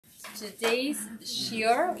Today's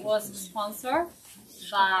shiur was sponsored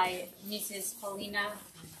by Mrs. Paulina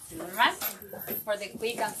Zimmerman for the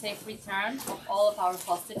quick and safe return of all of our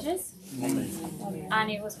hostages. And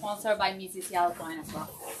it was sponsored by Mrs. Yael Cohen as well.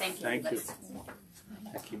 Thank you. Thank you.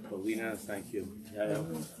 Thank you, Paulina. Thank you,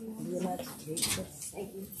 Yael.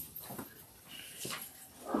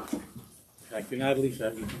 Thank you, Natalie.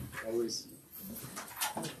 Thank you. Always.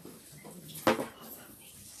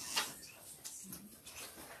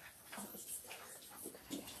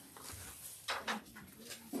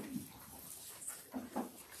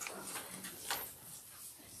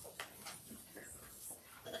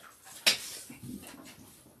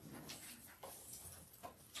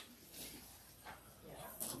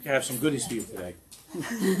 Okay, I have some goodies for you today.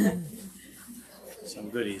 Some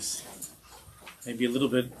goodies. Maybe a little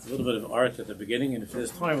bit of art at the beginning, and if there's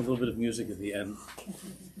time, a little bit of music at the end.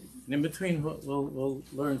 And in between, we'll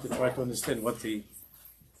learn to try to understand what the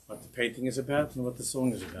painting is about and what the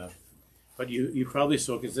song is about. But you probably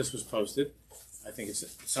saw, because this was posted, I think it's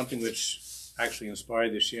something which actually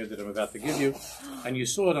inspired the shiur that I'm about to give you, and you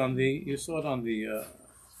saw it on the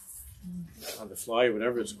flyer,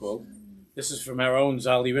 whatever it's called. This is from our own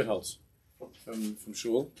Zali Ritholz from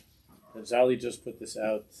Shul. And Zali just put this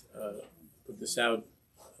out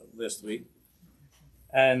last week,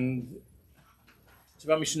 and it's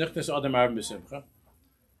about Mishnichnas Adam Marbin b'Simcha.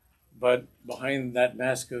 But behind that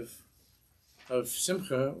mask of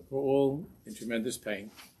Simcha, we're all in tremendous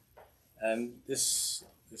pain, and this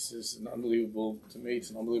is an unbelievable, to me,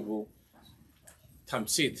 it's an unbelievable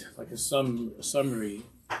tamtzit, like a summary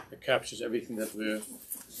that captures everything that we're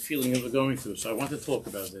feeling that we're going through. So I want to talk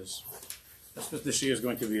about this. That's what the shiur is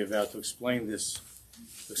going to be about, to explain this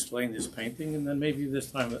painting, and then maybe this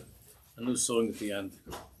time a new song at the end.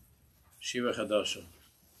 Shira Chadasha.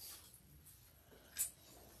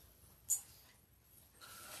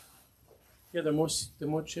 Yeah, there are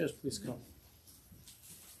more chairs. Please come.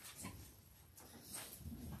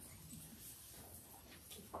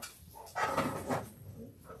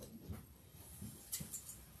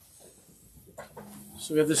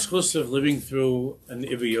 So we have the schus of living through an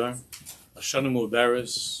Iviyar, a Shana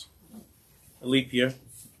Mubaris, a leap year.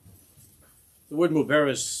 The word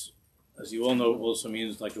Mubaris, as you all know, also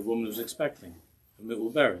means like a woman who's expecting, a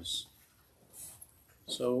Mubaris.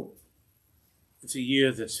 So it's a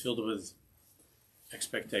year that's filled with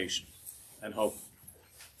expectation and hope.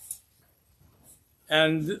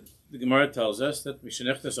 And the Gemara tells us that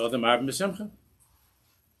Mishnechtes Adam Marbin b'Simcha,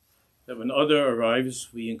 that when Adar arrives,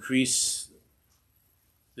 we increase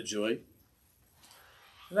the joy.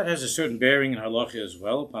 And that has a certain bearing in halacha as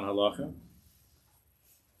well, upon halacha.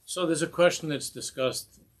 So there's a question that's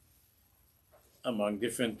discussed among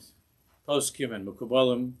different poskim and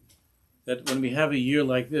mukubalim, that when we have a year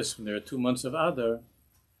like this, when there are 2 months of Adar,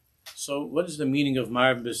 so what is the meaning of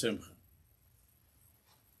Marbin b'Simcha?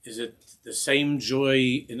 Is it the same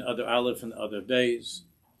joy in Adar Aleph and other days?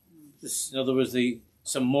 In other words,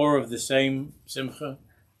 some more of the same Simcha?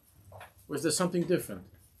 Or is there something different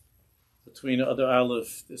between Adar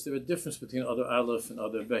Aleph? Is there a difference between Adar Aleph and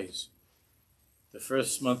Adar Beis? The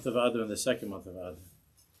first month of Adar and the second month of Adar.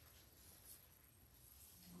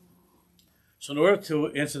 So in order to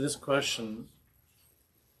answer this question,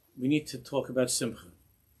 we need to talk about Simcha.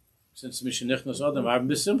 Since Mishnichnas Adam Marbin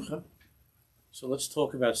b'Simcha, so let's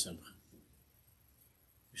talk about Simcha.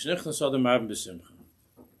 Mishnichnas Adam Marbin b'Simcha.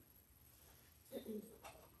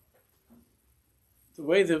 The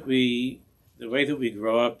way that we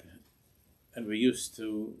grow up and we're used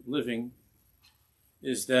to living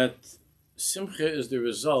is that Simcha is the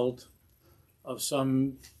result of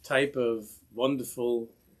some type of wonderful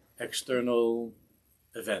external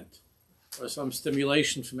event or some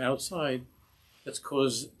stimulation from outside that's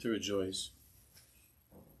caused to rejoice.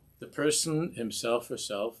 The person himself,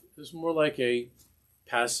 herself, is more like a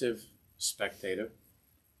passive spectator.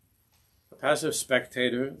 A passive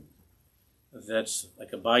spectator that's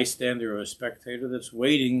like a bystander or a spectator that's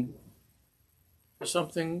waiting for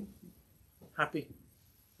something happy,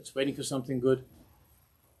 that's waiting for something good.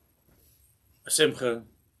 A simcha,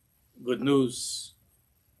 good news,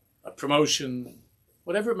 a promotion,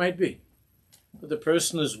 whatever it might be. But the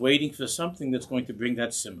person is waiting for something that's going to bring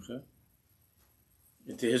that simcha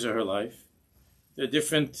into his or her life. There are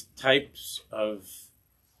different types of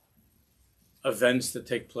events that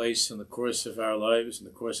take place in the course of our lives, in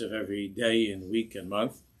the course of every day and week and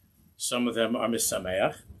month. Some of them are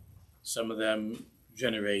misameach, some of them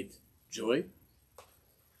generate joy,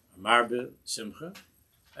 marbe, simcha,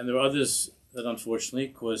 and there are others that unfortunately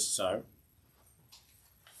cause tsar.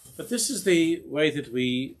 But this is the way that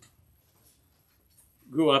we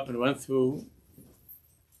grew up and went through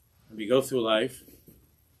and we go through life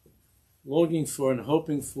longing for and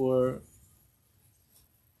hoping for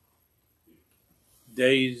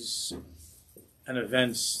days and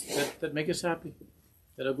events that make us happy,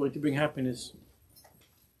 that are going to bring happiness.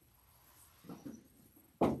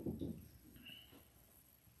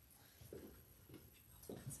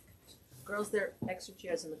 Girls, there are extra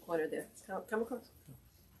chairs in the corner there. Come across.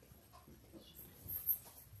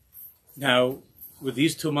 Now, with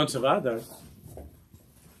these 2 months of Adar,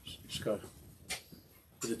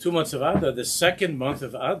 with the 2 months of Adar, the second month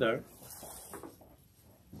of Adar,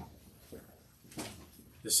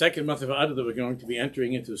 that we're going to be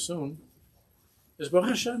entering into soon, is Baruch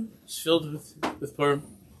Hashem. It's filled with Purim.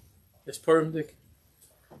 It's Purimdik.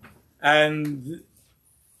 And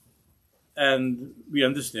we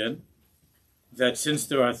understand that since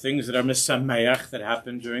there are things that are misameach that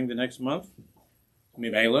happen during the next month,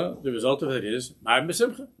 Mimela, the result of it is Marbin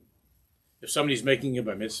b'simcha. If somebody's making a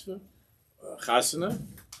bar mitzvah, or a chasana,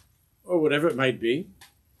 or whatever it might be,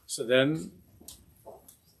 so then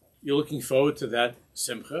you're looking forward to that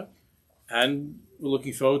simcha, and we're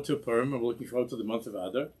looking forward to Purim, and we're looking forward to the month of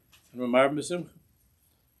Adar, and we're Marbin b'simcha.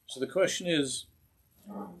 So the question is,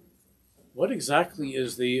 what exactly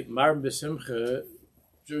is the Marbin b'simcha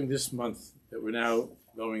during this month that we're now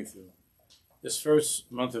going through? This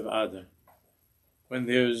first month of Adar, when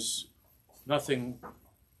there's nothing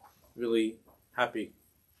really happy,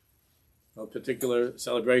 no particular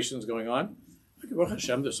celebrations going on. Baruch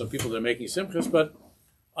Hashem, there's some people that are making simchas, but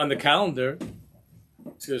on the calendar,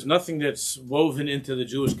 there's nothing that's woven into the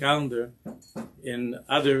Jewish calendar in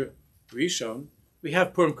Adar Rishon. We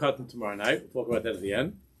have Purim Katan tomorrow night. We'll talk about that at the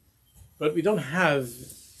end. But we don't have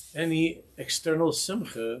any external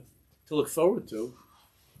simcha to look forward to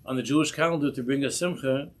on the Jewish calendar to bring a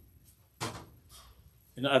simcha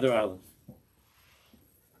in Adar Aleph.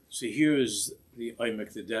 So here is the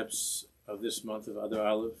Oymek, the depths of this month of Adar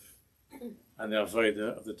Aleph, and the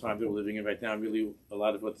Avodah of the time that we're living in right now, really a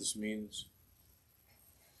lot of what this means.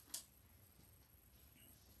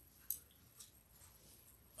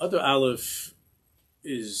 Adar Aleph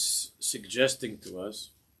is suggesting to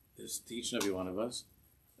us, is to each and every one of us,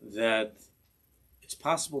 that it's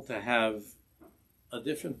possible to have a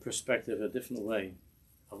different perspective, a different way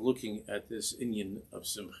of looking at this inyan of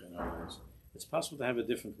simcha in our lives. It's possible to have a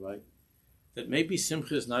different way. That maybe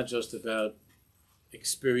simcha is not just about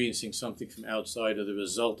experiencing something from outside or the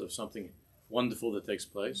result of something wonderful that takes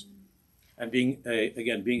place, and being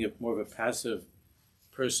more of a passive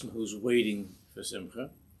person who's waiting for simcha,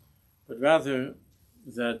 but rather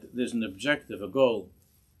that there's an objective, a goal,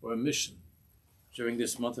 or a mission during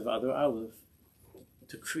this month of Adar Aleph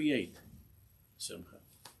to create simcha,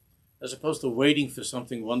 as opposed to waiting for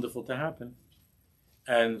something wonderful to happen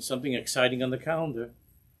and something exciting on the calendar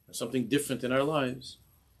and something different in our lives.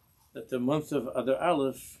 That the month of Adar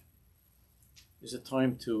Aleph is a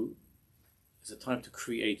time to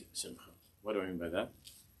create simcha. What do I mean by that?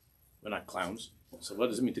 We're not clowns. So what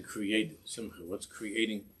does it mean to create simcha? What's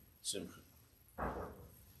creating simcha?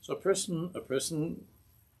 So a person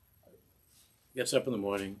gets up in the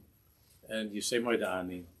morning and you say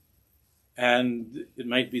Moeda'ani, and it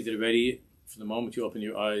might be that already from the moment you open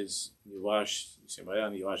your eyes, you say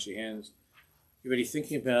Moeda'ani, you wash your hands, you're already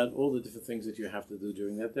thinking about all the different things that you have to do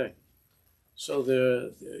during that day. So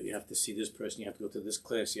you have to see this person, you have to go to this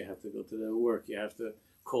class, you have to go to their work, you have to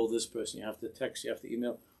call this person, you have to text, you have to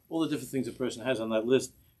email, all the different things a person has on that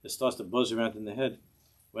list that starts to buzz around in the head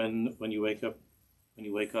when you wake up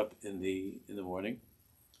in the morning.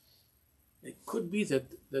 It could be that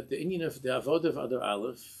the inyan of the avodah of Adar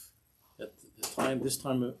Aleph, that this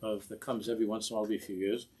time that comes every once in a while, be a few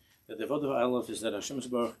years, that the avodah of Aleph is that Hashem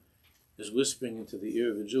Baruch is whispering into the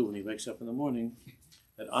ear of a Jew when he wakes up in the morning,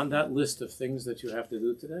 that on that list of things that you have to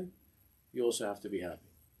do today, you also have to be happy.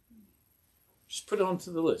 Just put it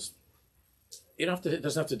onto the list. It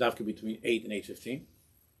doesn't have to dafka between 8 and 8:15,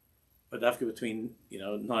 but dafka between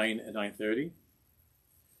 9 and 9:30.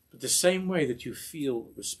 But the same way that you feel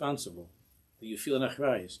responsible, that you feel an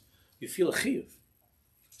achrayis, you feel a chiyuv.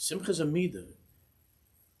 Simcha is a midah.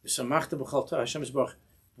 V'samachta b'chalta. Hashem Baruch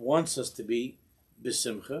wants us to be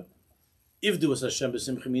b'simcha. Ivdu as Hashem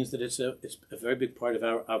b'simcha means that it's a very big part of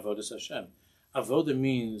our avodas Hashem. Avodah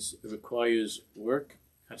means it requires work,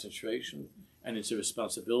 concentration, and it's a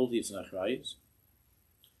responsibility. It's an achrayis.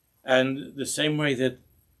 And the same way that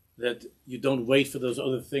you don't wait for those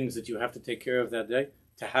other things that you have to take care of that day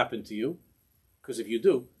to happen to you, because if you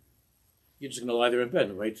do, you're just going to lie there in bed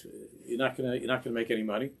and wait. You're not going to make any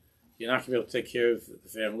money. You're not going to be able to take care of the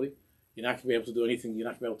family. You're not going to be able to do anything. You're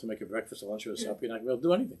not going to be able to make a breakfast, a lunch, or a supper. You're not going to be able to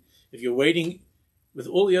do anything. If you're waiting with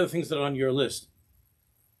all the other things that are on your list,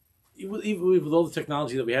 even with all the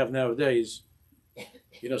technology that we have nowadays,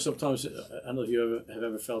 sometimes I don't know if you have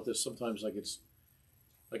ever felt this. Sometimes like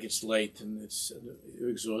it's late and you're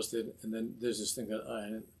exhausted, and then there's this thing that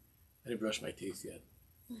I didn't brush my teeth yet.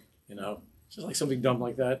 It's just like something dumb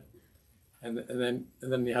like that, and then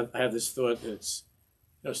I have this thought that it's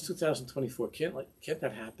 2024. Can't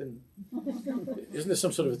that happen? Isn't there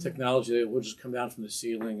some sort of a technology that will just come down from the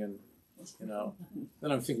ceiling and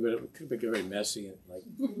Then I'm thinking about it could be very messy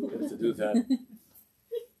and to do that.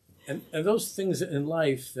 And those things in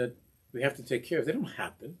life that we have to take care of, they don't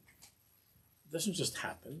happen. It doesn't just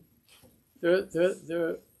happen. There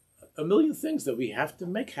are a million things that we have to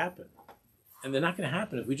make happen. And they're not going to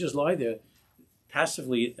happen if we just lie there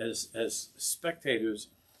passively as spectators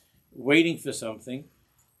waiting for something,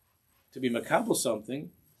 to be makabel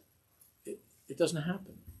something. It doesn't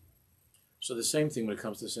happen. So the same thing when it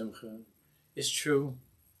comes to Simcha. It's true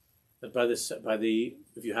that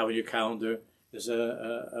if you have on your calendar, there's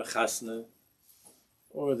a chasna,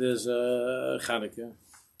 or there's a Chanukah,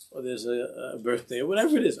 or there's a birthday, or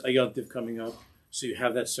whatever it is, a yontif coming up. So you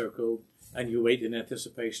have that circled, and you wait in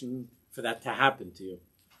anticipation for that to happen to you.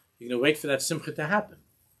 You're going to wait for that Simcha to happen.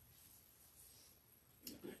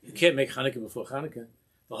 You can't make Chanukah before Chanukah.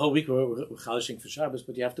 The whole week we're chalishing for Shabbos,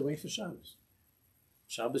 but you have to wait for Shabbos.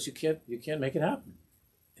 Shabbos, you can't make it happen.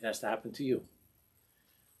 It has to happen to you.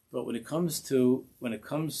 But when it comes to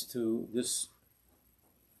this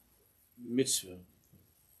mitzvah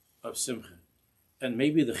of Simcha, and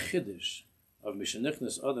maybe the chiddush of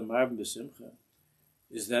Mishanichnas Adam Marbin b'Simcha,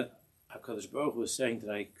 is that HaKadosh Baruch Hu is saying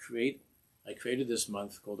that I created this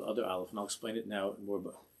month called Adar Aleph, and I'll explain it now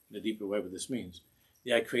in a deeper way what this means.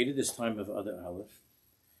 Yeah, I created this time of Adar Aleph,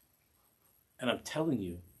 and I'm telling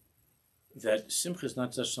you that Simcha is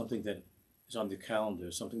not just something that is on the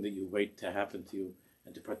calendar, something that you wait to happen to you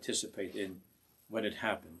and to participate in when it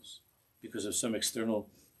happens because of some external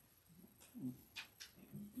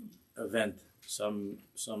event, some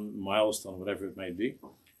milestone, whatever it may be,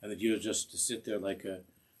 and that you're just to sit there like a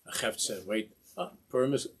cheftze, wait,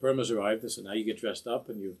 Purim's arrived, so now you get dressed up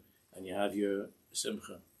and you have your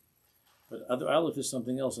Simcha. But Adar Aleph is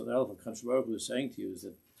something else. Adar Aleph, HaKadosh Baruch Hu is saying to you is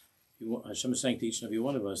that Hashem is saying to each and every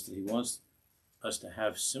one of us that He wants us to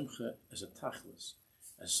have Simcha as a tachlis,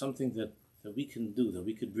 as something that we can do, that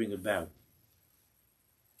we could bring about.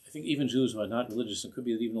 I think even Jews who are not religious, and could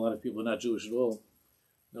be that even a lot of people who are not Jewish at all,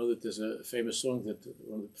 know that there's a famous song that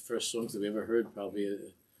one of the first songs that we ever heard, probably,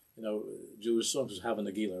 Jewish songs, was Hava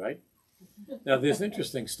Nagila, right? Now, there's an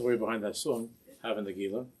interesting story behind that song, Hava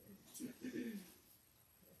Nagila.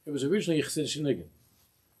 It was originally a Chassidish niggin.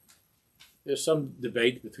 There's some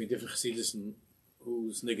debate between different Chassidus and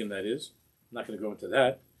whose niggin that is. I'm not going to go into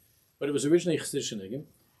that. But it was originally a Chassidish niggin.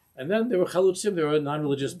 And then there were chalutzim, there were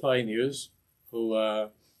non-religious pioneers who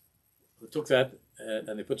took that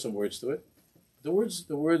and they put some words to it. The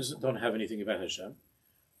words don't have anything about Hashem.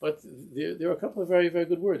 But there are a couple of very, very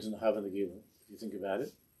good words in the Hava Nagila, if you think about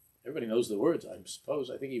it. Everybody knows the words, I suppose.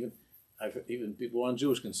 I think even people who aren't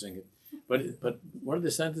Jewish can sing it. But one of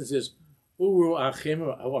the sentences is, Uru Achim,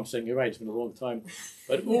 oh, I'm saying it right, it's been a long time.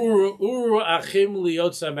 But Uru Achim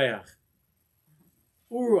liot sameach.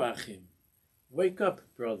 Uru Achim. Wake up,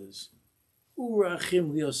 brothers. Uru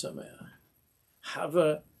Achim liot sameach.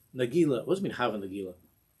 Hava Nagila. What does it mean, Hava Nagila?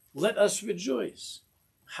 Let us rejoice.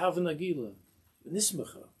 Hava Nagila.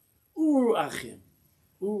 Nismacha. Uru Achim.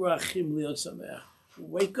 Uru Achim liot sameach.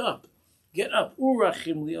 Wake up. Get up. Uru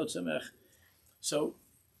Achim liot sameach. So,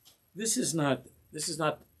 this is not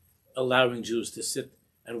allowing Jews to sit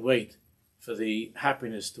and wait for the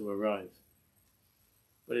happiness to arrive.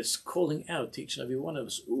 But it's calling out to each and every one of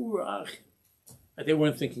us, Urach. And they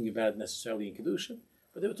weren't thinking about it necessarily in Kedusha,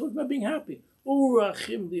 but they were talking about being happy.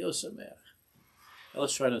 Urachim liosameach. Now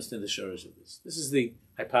let's try to understand the shores of this. This is the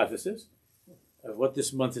hypothesis of what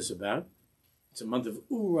this month is about. It's a month of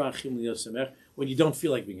Urachim liosameach, when you don't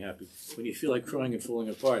feel like being happy, when you feel like crying and falling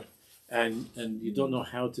apart, and you don't know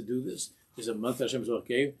how to do this. There's a month Hashem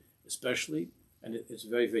gave, especially, and it's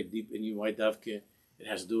very, very deep in you. Why Davke? It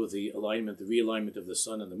has to do with the alignment, the realignment of the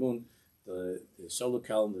sun and the moon, the solar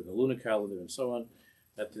calendar, the lunar calendar, and so on.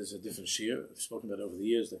 That is a different shir. I've spoken about over the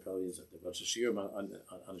years. There probably is a bunch of shir on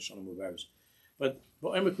the Shana Mubarak. But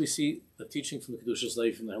we see a teaching from the Kedushas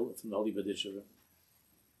Levi from the Holy Badishava.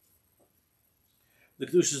 The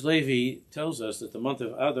Kedushas Levi tells us that the month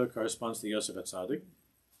of Adar corresponds to Yosef HaTzadik.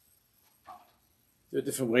 There are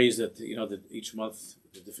different ways that that each month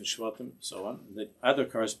the different shvatim, so on. The Adar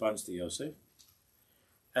corresponds to Yosef,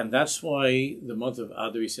 and that's why the month of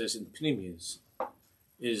Adar, he says in Pnimius,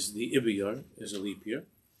 is the Ibiyar, is a leap year,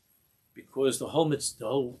 because the whole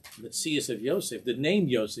Metzias of Yosef, the name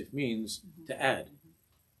Yosef means to add.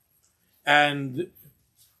 And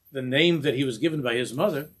the name that he was given by his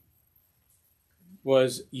mother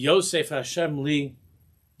was Yosef Hashem Li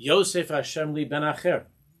Ben Acher.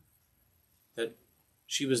 That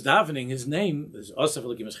she was davening his name is Osef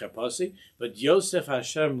Elokim Cherpasi, but Yosef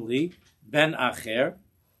Hashem Li Ben Acher,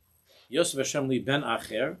 Yosef Hashem Li Ben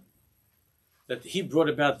Acher, that he brought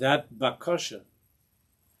about that bakosha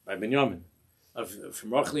by Binyamin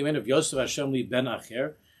from Rachel Imenu of Yosef Hashem Li Ben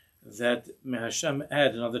Acher, that may Hashem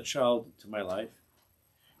add another child to my life.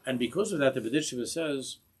 And because of that, the B'dishiva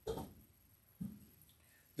says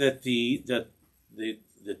that the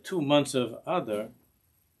 2 months of Adar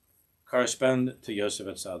correspond to Yosef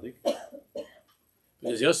HaTzadik,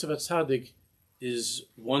 because Yosef HaTzadik is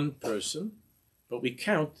one person, but we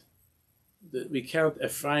count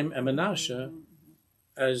Ephraim and Menashe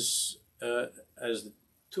as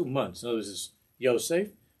 2 months. In other words, it's Yosef,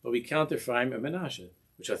 but we count Ephraim and Menashe,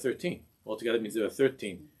 which are 13. Altogether means there are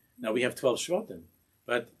 13. Now we have 12 Shvatim,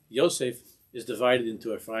 but Yosef is divided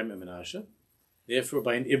into Ephraim and Menashe. Therefore,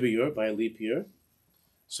 by an Ibiyur, by a leap year,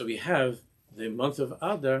 so we have the month of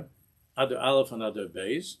Adar, Adar Aleph and Adar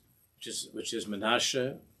Beis, which is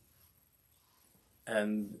Menashe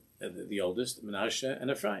and the oldest, Menashe and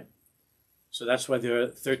Ephraim. So that's why there are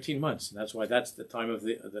 13 months, and that's why that's the time of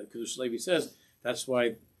the Kedush Levi says. That's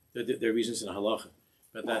why there are reasons in Halacha,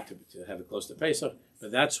 but that to have it close to Pesach.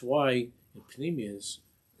 But that's why in Pnimius,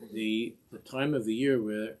 the time of the year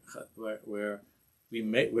where we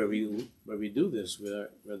do this, where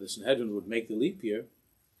the Sanhedrin would make the leap year,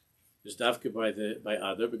 is Davka by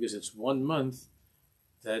Adar, because it's 1 month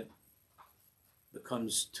that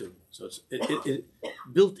becomes 2. So it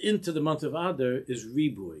built into the month of Adar is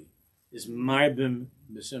Ribui, is Marbin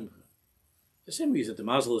Besimcha. The same reason the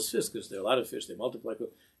Mazel is fish, because there are a lot of fish, they multiply.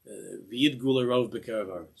 V'yid gula rov b'kerav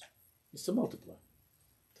haaretz. It's to multiply.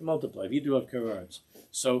 V'yid rov b'kerav haaretz.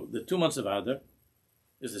 So the 2 months of Adar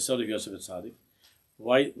is the Sod of Yosef HaTzadik.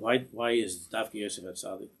 Why is Davka Yosef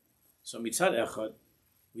HaTzadik? So mitzad echad,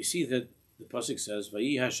 we see that the pasuk says,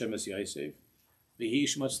 "Vayi Hashem es Yosef, v'hi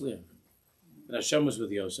ish matzliach." And Hashem was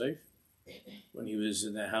with Yosef when he was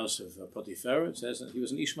in the house of Potiphar. It says that he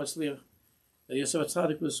was an ish matzliach. That Yosef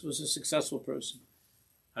HaTzadik was a successful person.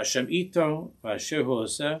 Hashem ito v'asher hu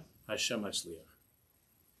oseh Hashem matzliach.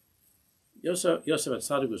 Yosef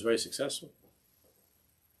HaTzadik was very successful,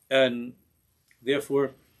 and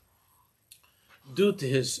therefore, due to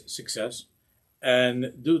his success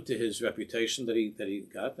and due to his reputation that he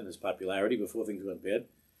got and his popularity before things went bad,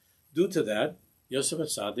 due to that, Yosef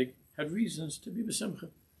HaTzadik had reasons to be besimcha.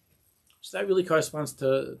 So that really corresponds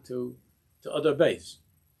to Adar Beis,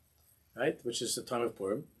 right? Which is the time of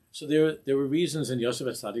Purim. So there were reasons in Yosef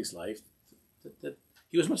HaTzadik's life that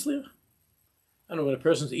he was matzliach. I know when a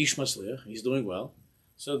person's ish matzliach, he's doing well.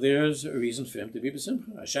 So there's a reason for him to be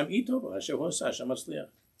besimcha. Hashem ito, Hashem hosa, Hashem matzliach.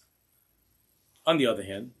 On the other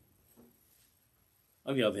hand,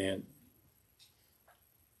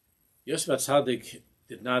 Yosef HaTzadik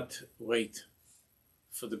did not wait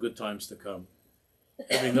for the good times to come.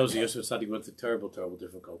 Everybody knows that Yosef HaTzadik went through terrible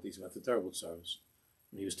difficulties, went through terrible sorrows.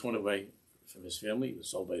 And he was torn away from his family, he was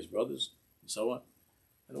sold by his brothers, and so on.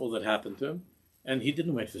 And all that happened to him. And he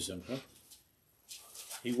didn't wait for Simcha.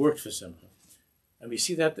 He worked for Simcha. And we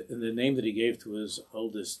see that in the name that he gave to his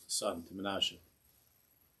oldest son, to Menashe.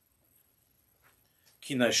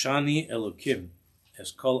 Kinashani Elokim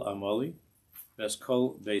Eskol Amali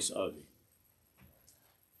Eskol Beis Avi.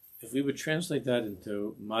 If we would translate that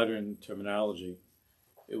into modern terminology,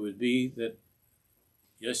 it would be that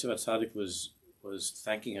Yosef HaTzadik was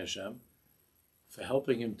thanking Hashem for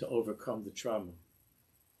helping him to overcome the trauma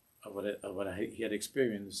of what he had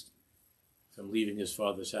experienced from leaving his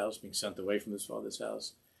father's house, being sent away from his father's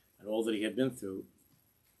house, and all that he had been through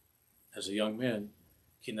as a young man.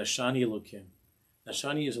 Ki nashani Elokim.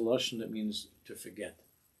 Nashani is a lashon that means to forget.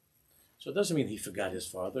 So it doesn't mean he forgot his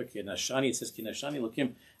father. Ki nashani, it says Ki nashani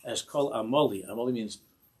Elokim as kol amali. Amali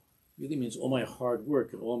really means all my hard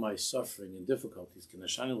work and all my suffering and difficulties. Ki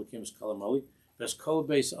nashani Elokim as kol amali, as kol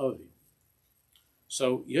beis avi.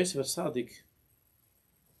 So Yosef HaTzadik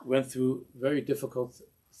went through very difficult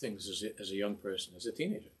things as a young person, as a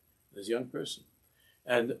teenager, as a young person.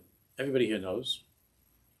 And everybody here knows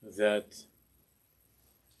that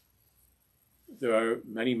there are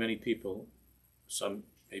many, many people, some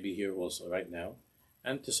maybe here also right now,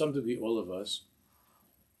 and to some degree all of us,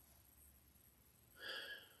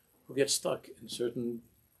 who get stuck in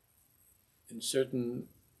certain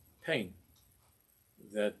pain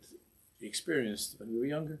that we experienced when we were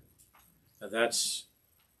younger. And that's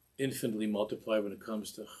infinitely multiplied when it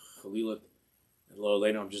comes to Chalilat and Lo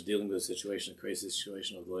Aleinu, I'm just dealing with a situation, a crazy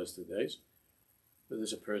situation of the last 2 days. But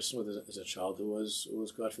there's a person, there's a child who was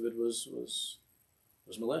God forbid, was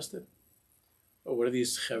molested. Or what are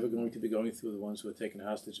these chaver going to be going through? The ones who are taken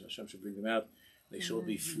hostage, Hashem should bring them out. They shall all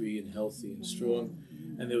be free and healthy and strong.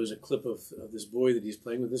 And there was a clip of this boy that he's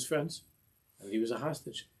playing with his friends, and he was a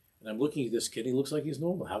hostage. And I'm looking at this kid, he looks like he's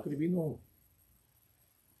normal. How could he be normal?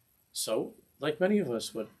 So, like many of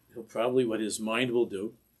us, what his mind will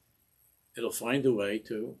do, it'll find a way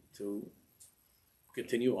to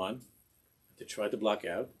continue on, to try to block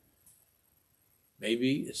out.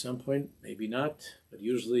 Maybe at some point, maybe not, but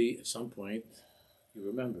usually at some point, you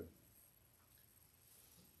remember.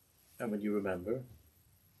 And when you remember,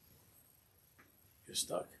 you're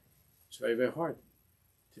stuck. It's very, very hard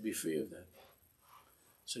to be free of that.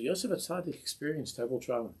 So Yosef HaTzadik experienced terrible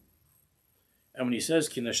trauma. And when he says,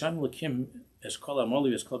 Ki Nasham Lakim es kol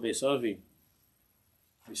amoli es kol beis avi,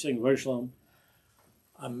 he's saying, Varshalom,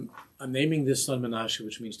 I'm naming this son Menashe,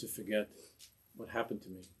 which means to forget what happened to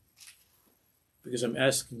me. Because I'm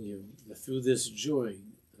asking you that through this joy,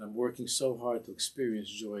 that I'm working so hard to experience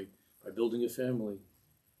joy by building a family,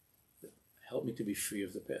 help me to be free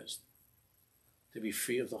of the past, to be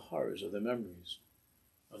free of the horrors, of the memories,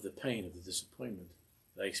 of the pain, of the disappointment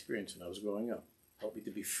that I experienced when I was growing up. Help me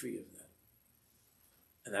to be free of that.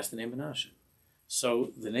 And that's the name Menashe.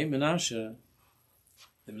 So the name Menashe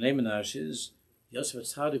is Yosef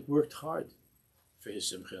HaTzadik worked hard for his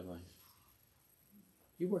simcha in life.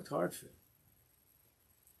 He worked hard for it.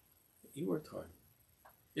 He worked hard.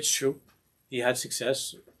 It's true. He had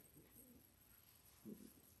success,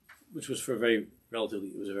 which was for it was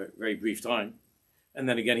a very brief time. And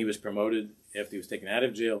then again, he was promoted after he was taken out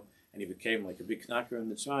of jail, and he became like a big knocker in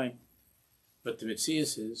Mitzrayim. But the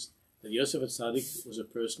Metzias is that Yosef HaTzadik was a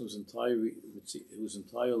person whose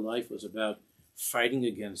entire life was about fighting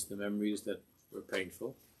against the memories that were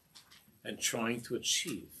painful and trying to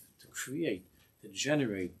achieve, to create, to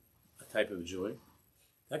generate a type of joy.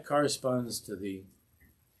 That corresponds to the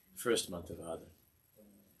first month of Adar.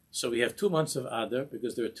 So we have 2 months of Adar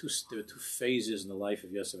because there are two phases in the life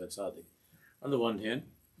of Yosef HaTzadik. On the one hand,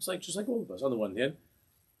 it's just like all of us. On the one hand,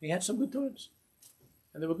 he had some good times,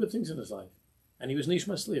 and there were good things in his life, and he was Nish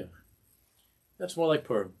Masliach. That's more like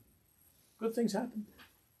Purim. Good things happened.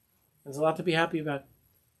 There's a lot to be happy about,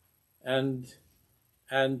 and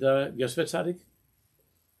Yosef HaTzadik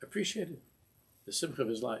appreciated the simcha of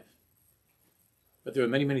his life. But there are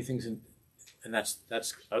many things and that's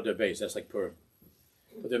Adar Beis, that's like Purim.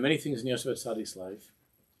 But there are many things in Yosef HaTzadik's life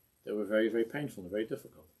that were very, very painful and very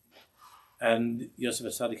difficult. And Yosef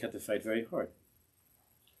HaTzadik had to fight very hard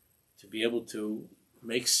to be able to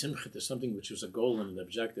make simcha to something which was a goal and an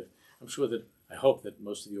objective. I hope that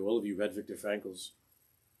all of you read Viktor Frankl's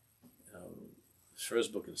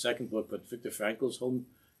first book and second book, but Viktor Frankl's whole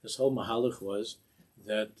mahalach was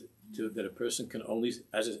that a person can only,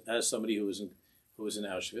 as somebody who was in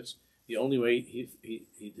Auschwitz, the only way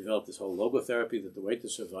he developed this whole logotherapy, that the way to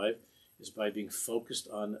survive is by being focused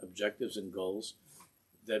on objectives and goals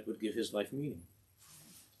that would give his life meaning.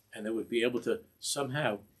 And that would be able to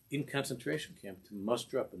somehow, in concentration camp, to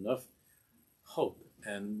muster up enough hope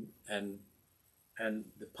and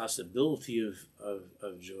the possibility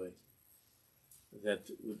of joy that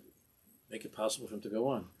would make it possible for him to go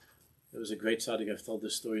on. There was a great tzaddik, I've told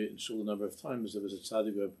this story in shul a number of times. There was a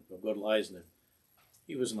tzaddik of Godel Eisner.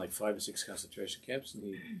 He was in like 5 or 6 concentration camps,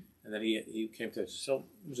 and then he came to, so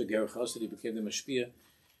he was a Ger Chassid, he became the Mashpia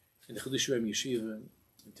in the Chodesh Yeshiva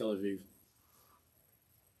in Tel Aviv.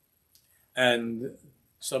 And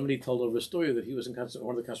somebody told over a story that he was in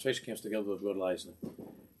one of the concentration camps together with Godel Eisner.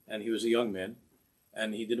 And he was a young man,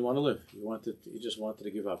 and he didn't want to live. He just wanted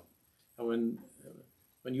to give up. And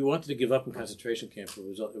when you wanted to give up in concentration camp, it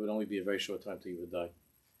would only be a very short time till you would die.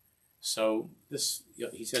 So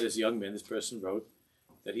he said, as a young man, this person wrote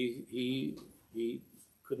that he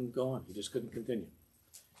couldn't go on. He just couldn't continue.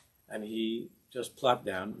 And he just plopped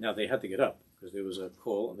down. Now, they had to get up because there was a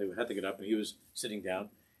call, and they had to get up, and he was sitting down.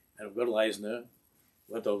 And Godel Eisner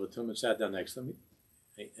went over to him and sat down next to him.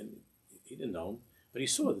 And he didn't know him, but he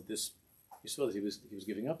saw that he was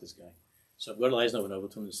giving up, this guy. So Godel Eisner went over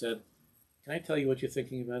to him and said, "Can I tell you what you're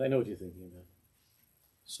thinking about? I know what you're thinking about."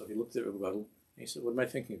 So he looked at Rabbi Godel, and he said, "What am I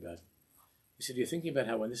thinking about?" He said, "You're thinking about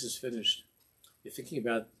how when this is finished, you're thinking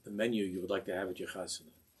about the menu you would like to have at your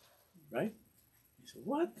chasana, right?" He said,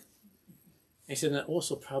 "What?" And he said, "And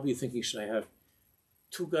also probably you're thinking, should I have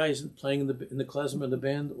 2 guys playing in the klezmer in the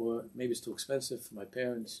band, or maybe it's too expensive for my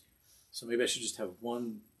parents, so maybe I should just have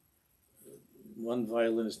one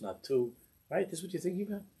violinist, not 2, right? This is what you're thinking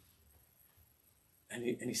about?" And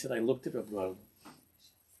he said, "I looked at Rabbi Godel,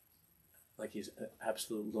 like he's an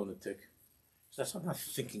absolute lunatic. So that's what I'm not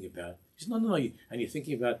thinking about. He said, no, and you're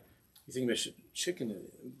thinking about chicken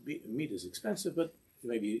meat is expensive, but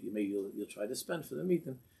maybe you'll try to spend for the meat.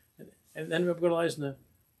 And then Rabbi Eisner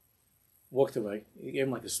walked away. He gave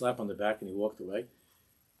him like a slap on the back, and he walked away.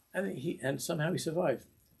 And somehow he survived.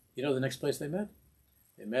 You know the next place they met?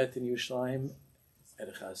 They met in Yerushalayim at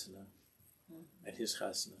a chasana, at his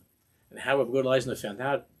chasana. And how Rabbi Eisner found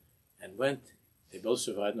out and went, they both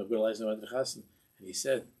survived, and Rabbi Eisner went to the chasana. And he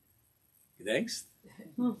said, "Thanks.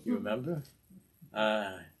 You remember?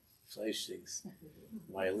 Fleischings,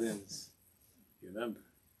 violins. You remember?"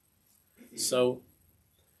 So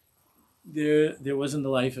there was in the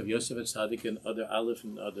life of Yosef Tzaddik and other Aleph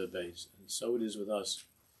and other Beis, and so it is with us.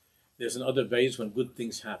 There's an other Beis when good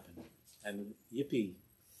things happen, and yippee,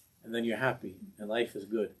 and then you're happy, and life is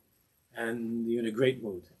good, and you're in a great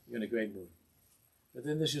mood. But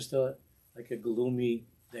then there's just like a gloomy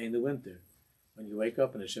day in the winter, when you wake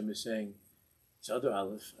up and Hashem is saying, "Tzaddik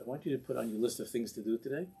Aleph, I want you to put on your list of things to do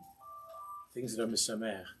today, things that are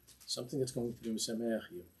misameach, something that's going to be misameach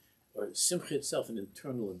you." Or simcha itself, an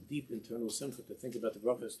internal and deep internal simcha, to think about the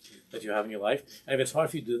brachas that you have in your life. And if it's hard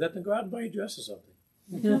for you to do that, then go out and buy a dress or something.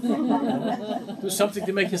 Do something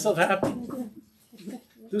to make yourself happy.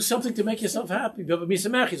 Do something to make yourself happy. Rabbi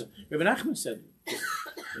Nachman said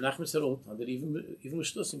all the time that even with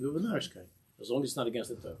shtusim, we have narishkeit, as long as it's not against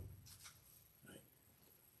the Torah. Right?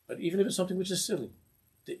 But even if it's something which is silly,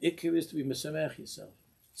 the ikir is to be mesamech yourself.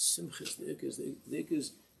 Simcha is the ikir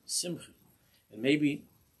is simcha. And maybe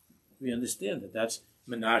we understand that's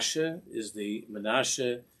Menashe is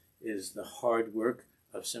the hard work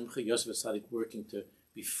of Simcha. Yosef Tzaddik working to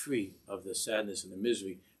be free of the sadness and the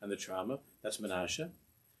misery and the trauma. That's Menashe.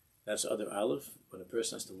 That's other Aleph, when a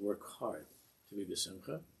person has to work hard to be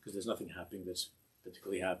B'Simcha, because there's nothing happening that's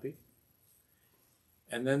particularly happy.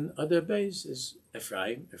 And then other Beis is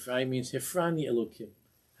Ephraim. Ephraim means Hifrani Elokim.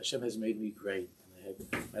 Hashem has made me great.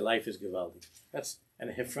 My life is Givaldi.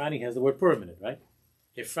 And Hifrani has the word Purim in it, right?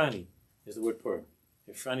 Hifrani is the word Purim.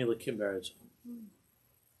 Hifrani Lakim Baratz.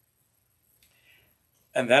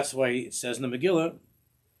 And that's why it says in the Megillah,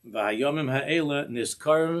 V'hayomim ha'ela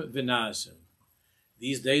niskarim v'na'asim.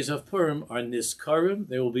 These days of Purim are niskarim,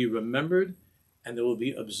 they will be remembered and they will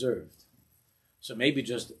be observed. So maybe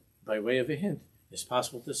just by way of a hint, it's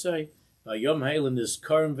possible to say, V'hayom ha'ela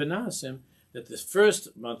niskarim v'na'asim, that the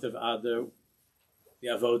first month of Adar, the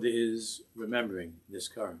avoda is remembering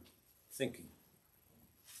niskarim, thinking.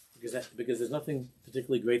 Because there's nothing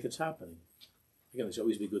particularly great that's happening. Again, there should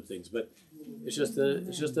always be good things, but it's just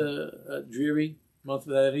a dreary month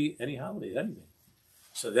without any holidays, anything.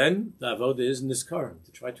 So then the avoda is in this karam,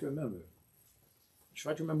 to try to remember.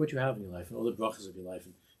 Try to remember what you have in your life and all the brachas of your life,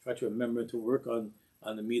 and try to remember to work on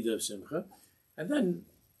the midah of simcha. And then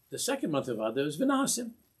the second month of Adar is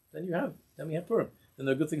v'nasim. Then we have Purim. Then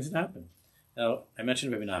there are good things that happen. Now I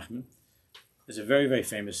mentioned Rabbi Nachman. There's a very, very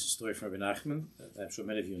famous story from Rabbi Nachman that I'm sure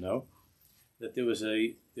many of you know, that there was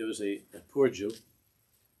a poor Jew,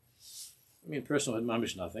 a person who had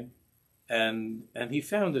mamish nothing, and he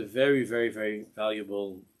found a very, very, very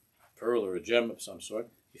valuable pearl or a gem of some sort.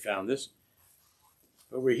 He found this,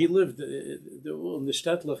 but where he lived, in the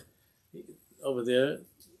Shtetlach, over there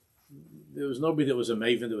was nobody that was a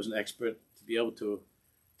maven, that was an expert to be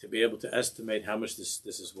able to estimate how much this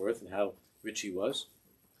is worth and how rich he was.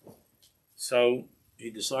 So he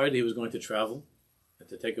decided he was going to travel and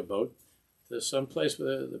to take a boat to some place with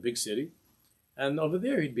a big city. And over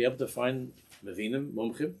there he'd be able to find Mavinim,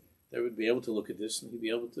 Mumchim, that would be able to look at this and he'd be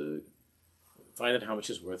able to find out how much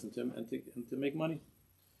it's worth and to make money.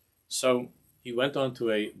 So he went onto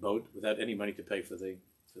a boat without any money to pay for the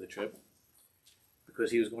trip because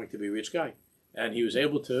he was going to be a rich guy. And he was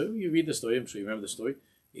able to, you read the story, I'm sure you remember the story,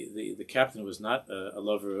 the captain was not a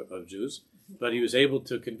lover of Jews, but he was able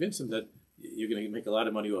to convince him that you're going to make a lot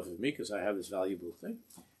of money off of me because I have this valuable thing,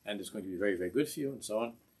 and it's going to be very, very good for you, and so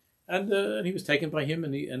on. And he was taken by him,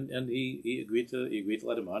 and he agreed to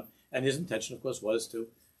let him on. And his intention, of course, was to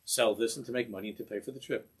sell this and to make money and to pay for the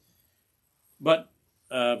trip. But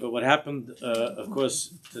what happened, of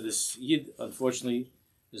course, to this Yid, unfortunately,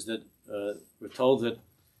 is that we're told that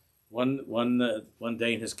one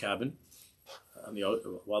day in his cabin,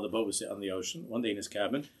 while the boat was on the ocean, one day in his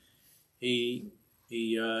cabin, he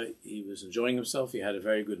was enjoying himself. He had a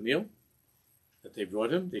very good meal that they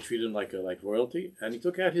brought him. They treated him like royalty. And he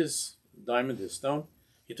took out his diamond, his stone.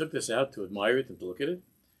 He took this out to admire it and to look at it.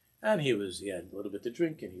 And he had a little bit to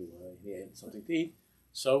drink and he had something to eat.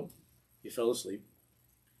 So he fell asleep.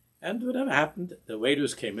 And whatever happened, the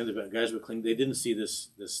waiters came in. The guys were cleaning. They didn't see this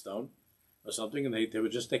stone or something, and they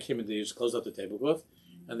came in. They just closed up the tablecloth,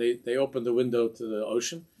 and they opened the window to the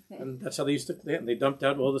ocean, and that's how they used to. They dumped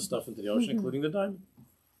out all the stuff into the ocean, including the diamond.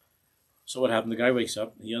 So what happened? The guy wakes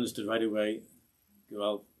up. He understood right away.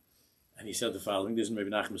 Well, and he said the following. This is maybe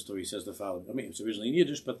Nachman's story. He says the following. I mean, it's originally in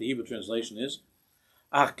Yiddish, but the Hebrew translation is,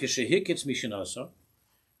 "Ach keshehikitz mishenasa."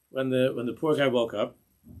 When the poor guy woke up,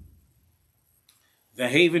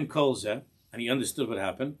 vehaven kolzeh, and he understood what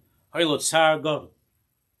happened. Haylot tsar god,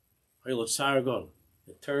 haylot tsar god,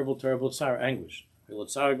 a terrible, terrible tsar, anguish. Haylot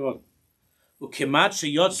tsar god, ukemat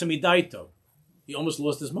sheyotze midaito. He almost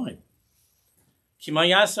lost his mind.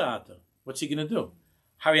 Kimayasa ata. What's he going to do?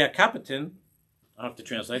 Harya captain. I have to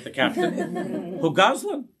translate the captain. Who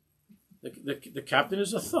Goslan? The captain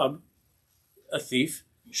is a thug, a thief.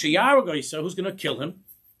 Sheyaragoisa, who's going to kill him?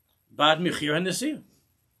 Bad Michir Hanesiyah.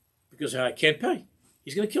 Because I can't pay.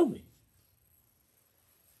 He's going to kill me.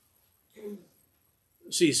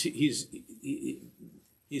 See,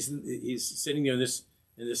 he's sitting there in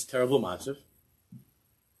this terrible matzav.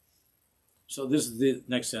 So this is the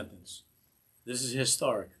next sentence. This is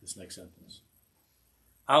historic, this next sentence.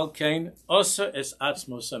 Al kain osa es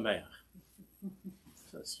atzmo sameach.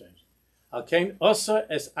 That's strange. Al kain osa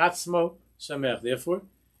es atzmo sameach. Therefore,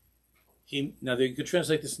 now you could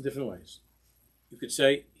translate this in different ways. You could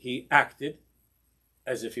say he acted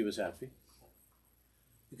as if he was happy.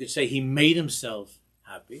 You could say he made himself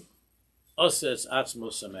happy. Osa es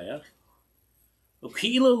atzmo sameach.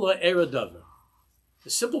 Ukila lo eradavar.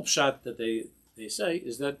 The simple pshat that they say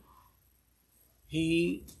is that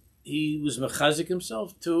he was mechazik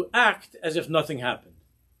himself to act as if nothing happened.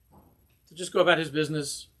 To just go about his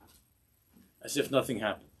business as if nothing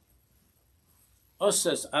happened.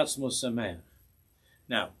 Osas atzmo sameach.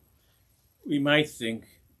 Now, we might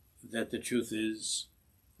think that the truth is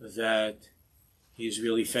that he's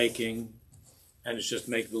really faking and it's just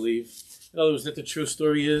make-believe. In other words, that the true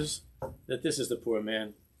story is that this is the poor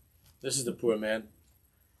man. This is the poor man.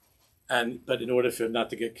 But in order for him not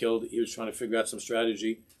to get killed, he was trying to figure out some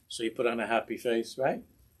strategy. So he put on a happy face, right?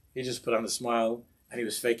 He just put on a smile, and he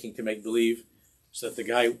was faking to make believe, so that the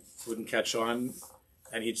guy wouldn't catch on,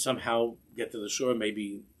 and he'd somehow get to the shore.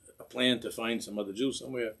 Maybe a plan to find some other Jew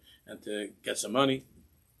somewhere and to get some money.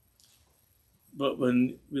 But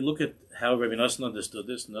when we look at how Rabbi Nosson understood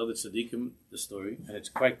this, and other tzaddikim, the story, and it's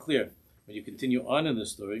quite clear when you continue on in the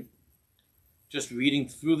story. Just reading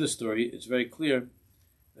through the story, it's very clear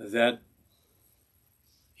that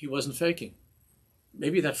he wasn't faking.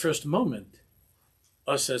 Maybe that first moment,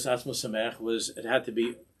 Osas Atzmo Sameach, it had to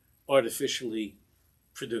be artificially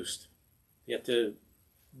produced. He had to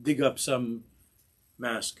dig up some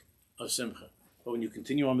mask of Simcha. But when you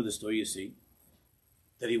continue on with the story, you see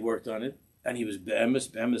that he worked on it, and he was be'emes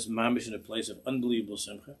mamish in a place of unbelievable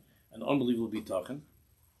Simcha, and unbelievable bitachon.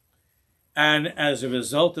 And as a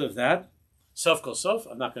result of that, sof kol sof,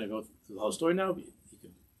 I'm not going to go through the whole story now, but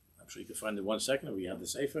I'm sure you can find it in 1 second, or we have the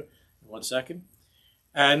sefer in 1 second.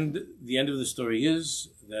 And the end of the story is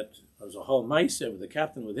that there was a whole ma'aseh with the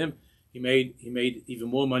captain, with him. He made even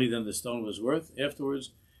more money than the stone was worth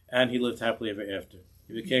afterwards, and he lived happily ever after.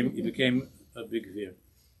 He became a big veer.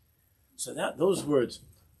 So those words,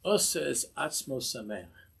 Osa es atzmo sameach.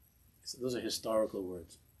 Those are historical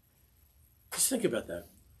words. Just think about that.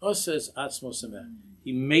 Osa es atzmo sameach.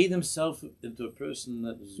 He made himself into a person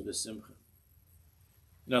that was besimcha.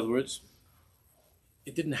 In other words,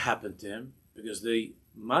 it didn't happen to him because the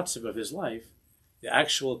matzav of his life, the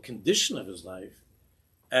actual condition of his life,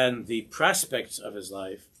 and the prospects of his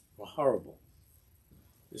life were horrible.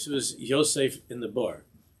 This was Yosef in the bar,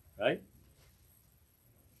 right?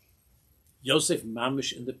 Yosef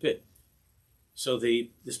mamish in the pit. So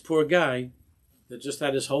this poor guy that just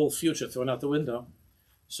had his whole future thrown out the window,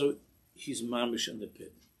 so he's mamish in the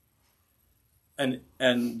pit. And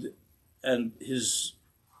his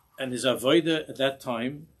avodah at that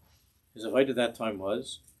time,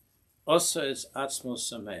 was Osa es atzmo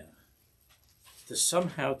sameach,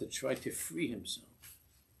 to try to free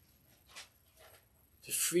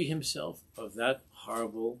himself of that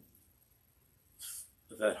horrible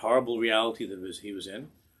reality that he was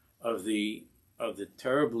in, of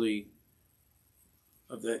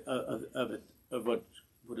what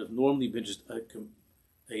would have normally been just a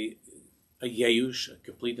yeush, a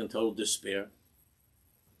complete and total despair.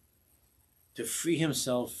 To free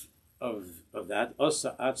himself of that,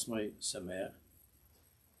 Osa atzmo sameach.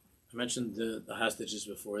 I mentioned the hostages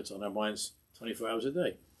before. It's on our minds 24 hours a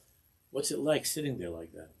day. What's it like sitting there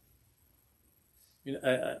like that? You know,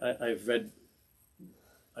 I've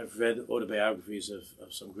read autobiographies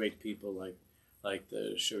of some great people like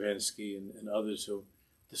the Sharansky and others who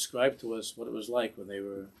described to us what it was like when they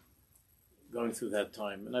were going through that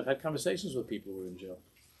time. And I've had conversations with people who were in jail.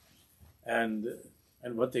 and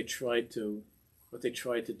what they tried to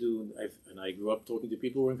do. And I grew up talking to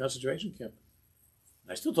people who were in concentration camp.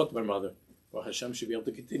 I still talk to my mother. Well, Hashem should be able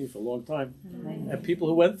to continue for a long time. And people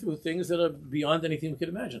who went through things that are beyond anything we could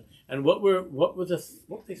imagine. And what were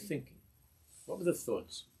they thinking? What were the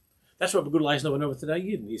thoughts? That's what Begud Leisner went over to that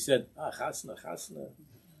Yidden. He said, chasna.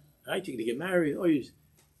 Right, you're going to get married. Oh,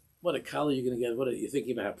 what a kala you're going to get. What are you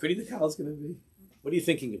thinking about? How pretty the kala is going to be? What are you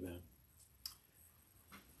thinking about?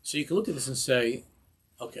 So you can look at this and say,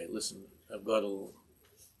 okay, listen,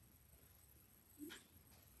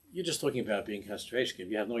 you're just talking about being concentration camp.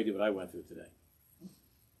 You have no idea what I went through today.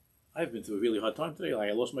 I've been through a really hard time today. Like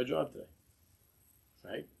I lost my job today.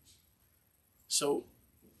 Right? So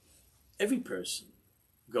every person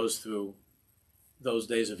goes through those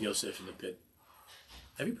days of Yosef in the pit.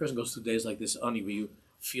 Every person goes through days like this, Ani, where you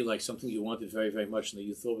feel like something you wanted very, very much and that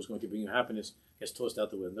you thought was going to bring you happiness gets tossed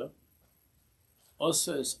out the window.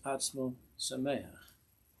 Also is atzmo sameach.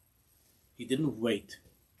 He didn't wait.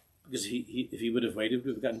 Because if he would have waited, he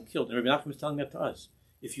would have gotten killed. And Rabbi Nachman is telling that to us.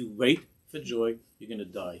 If you wait for joy, you're going to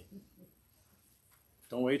die.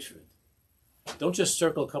 Don't wait for it. Don't just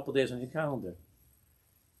circle a couple days on your calendar.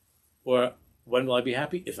 Or, when will I be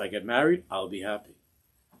happy? If I get married, I'll be happy.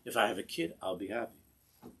 If I have a kid, I'll be happy.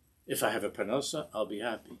 If I have a parnasa, I'll be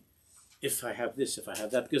happy. If I have this, if I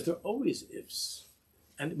have that. Because there are always ifs.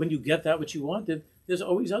 And when you get that which you wanted, there's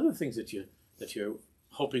always other things that you're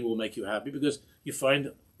hoping will make you happy, because you find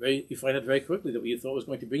out very quickly that what you thought was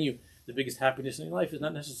going to bring you the biggest happiness in your life is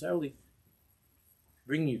not necessarily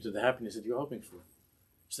bringing you to the happiness that you're hoping for.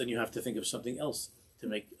 So then you have to think of something else to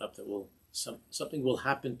make up that something will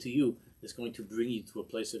happen to you that's going to bring you to a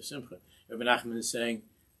place of simcha. Rabbi Nachman is saying,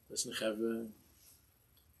 listen, Chavre,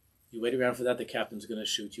 you wait around for that, the captain's going to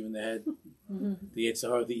shoot you in the head. The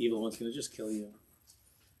Yitzhar, the evil one's going to just kill you.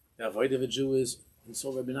 The avoid of a Jew is, and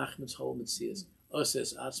so Rabbi Nachman's whole mitzvah is,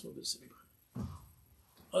 Oses atzmo b'simcha.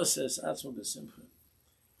 Oses atzmo b'simcha.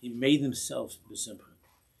 He made himself b'simcha.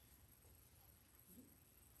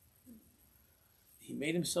 He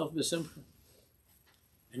made himself b'simcha.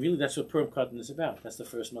 And really that's what Purim Katan is about. That's the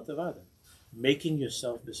first month of Adar. Making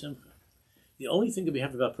yourself b'simcha. The only thing that we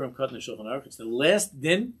have about Purim Katan and Shulchan Aruch, it's the last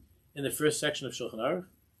din in the first section of Shulchan Aruch,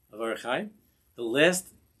 of Aruch Chaim, the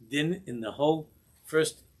last din in the whole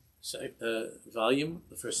first volume,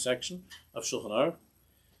 the first section of Shulchan Aruch.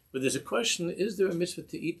 But there's a question, is there a mitzvah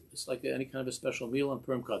to eat? It's like any kind of a special meal on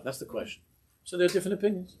Purim Katan. That's the question. So there are different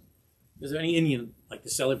opinions. Is there any Indian like to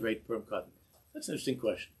celebrate Purim Katan? That's an interesting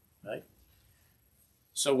question, right?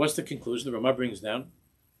 So what's the conclusion? The Ramah brings down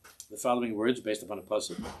the following words based upon a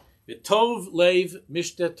pasuk. V'tov leiv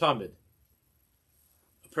mishte tamid.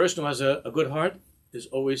 A person who has a good heart is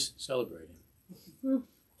always celebrating.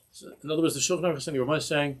 So in other words, the Shulchan Aruch and the Ramah is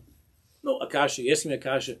saying, no, Akasha, asking me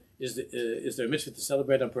Akasha, is there a mitzvah to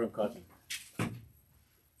celebrate on Purim Katan?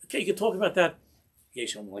 Okay, you can talk about that.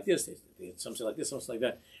 Yesh like this, some say like this, some say like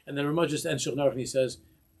that. And then Ramah just ends Shulchan Aruch and he says,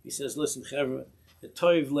 listen, Chavre, the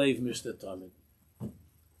Tov leiv mishte tamid.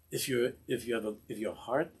 If you have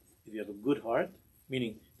a good heart,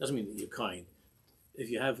 meaning doesn't mean that you're kind. If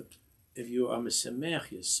you are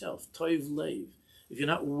mesamech yourself, Tov leiv. If you're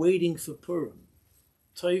not waiting for Purim,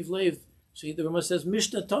 Tov leiv. So the Ramah says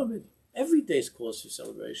mishte tamid. Every day is cause for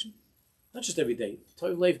celebration, not just every day.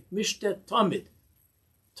 Tov leiv mishte tamid.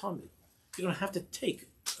 Tamid. You don't have to take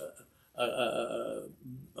a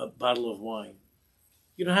bottle of wine.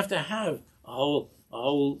 You don't have to have a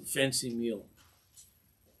whole fancy meal.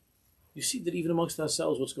 You see that even amongst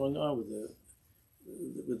ourselves, what's going on with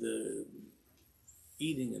the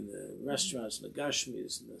eating and the restaurants and the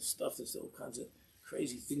gashmis and the stuff, that's all kinds of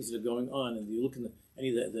crazy things that are going on. And you look in any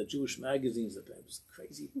of the Jewish magazines, the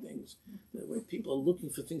crazy things, where people are looking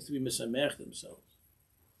for things to be misamech themselves.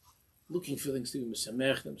 Looking for things to be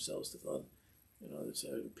misamech themselves. To God,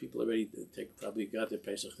 people already probably got their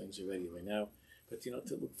Pesach things already right now. But to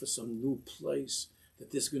look for some new place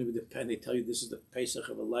that this is going to be the pen. They tell you this is the Pesach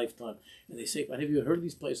of a lifetime, and they say, "I never even heard of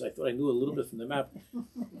these places." I thought I knew a little bit from the map.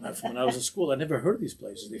 From when I was in school, I never heard of these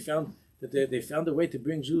places. They found a way to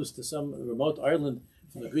bring Jews to some remote island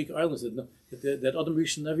from the Greek islands that Adam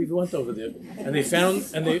Rishon never even went over there, and they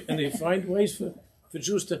find ways for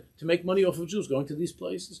Jews to make money off of Jews going to these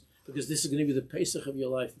places, because this is going to be the Pesach of your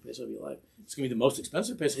life. The Pesach of your life. It's going to be the most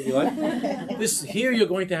expensive Pesach of your life. Here you're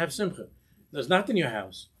going to have simcha. There's not in your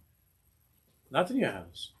house. Not in your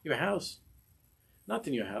house. Your house. Not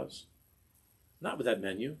in your house. Not with that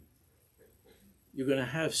menu. You're going to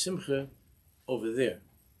have simcha over there.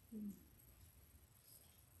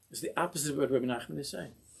 It's the opposite of what Rabbi Nachman is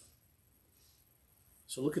saying.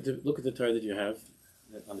 So look at the Torah that you have,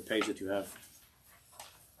 on the page that you have.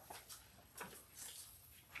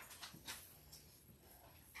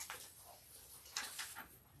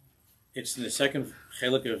 It's in the second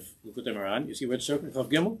chelik of Likutei Moharan. You see where it's circled,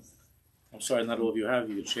 Chav Gimel? I'm sorry, not all of you have.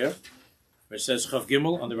 You could share. Where it says Chav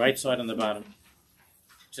Gimel on the right side on the bottom.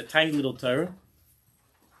 It's a tiny little Torah,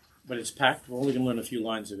 but it's packed. We're only going to learn a few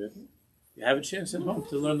lines of it. You have a chance at home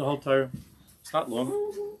to learn the whole Torah. It's not long.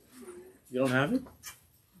 You don't have it?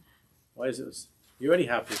 Why is it? You're already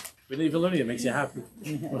happy. We didn't even learn it. It makes you happy.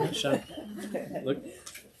 Look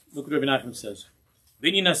what Rabbi Nachman says.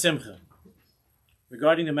 Binyan HaSimcha.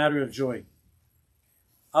 Regarding the matter of joy.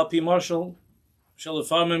 Al pi marshal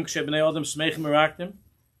shalafamim kshe adam smechim meraktim.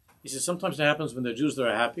 He says sometimes it happens when the Jews that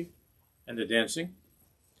are happy and they're dancing.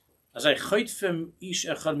 As I choitfim ish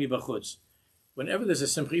echad mi bachutz. Whenever there's a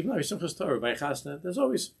simcha, even though it's simchas Torah by chasna, there's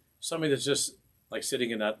always somebody that's just like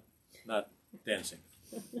sitting and not dancing.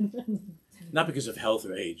 Not because of health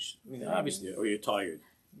or age. I mean, obviously, or you're tired.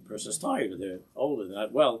 The person's tired, or they're older, they're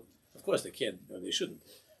not well. Of course, they can't, or they shouldn't.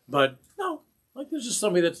 But no, like there's just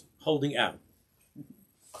somebody that's holding out,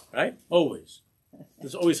 right? Always.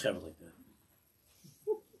 There's always heaven like that.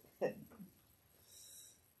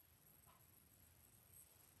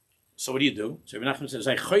 So what do you do? So Rabbi Nachman says,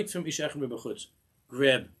 "I choitfim ish echem b'chutz."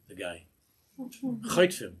 Grab the guy.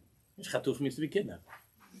 Choitfim. Chatuf means to be kidnapped.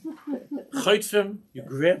 Choitfim, you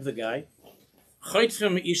grab the guy.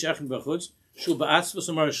 Choitfim ish echem b'chutz. Shu ba'atzvus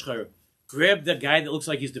amar shcher. Grab the guy that looks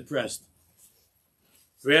like he's depressed.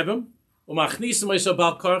 Grab him. Umachnis him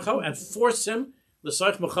bal karcho and force him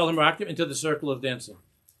l'sarch machalim raktim into the circle of dancing.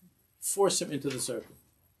 Force him into the circle.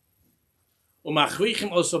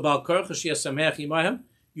 Umachrichim also bal karcho sheyasamech imayim.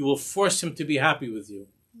 You will force him to be happy with you.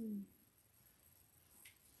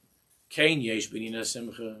 Kain yesh b'nina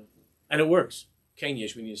simcha, and it works. Kain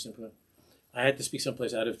yesh b'nina simcha. I had to speak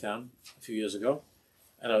someplace out of town a few years ago,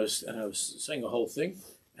 and I was saying a whole thing,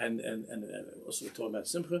 and also talking about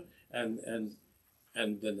simcha, and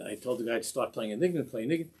then I told the guy to start playing a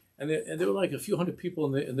niggin, and there were like a few hundred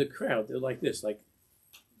people in the crowd. They were like this, like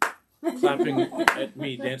clapping at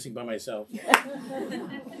me, dancing by myself,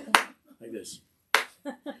 like this.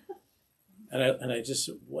 And I just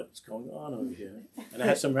said, what's going on over here? And I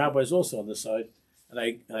had some rabbis also on the side, and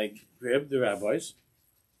I grabbed the rabbis.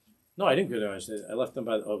 No, I didn't grab the rabbis. I left them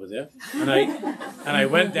over there, and I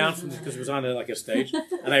went down from because it was on like a stage,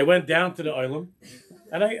 and I went down to the oilam,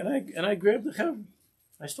 and I grabbed the chav.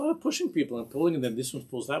 I started pushing people and pulling them. This one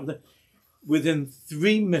pulls that one. Within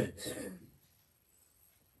 3 minutes,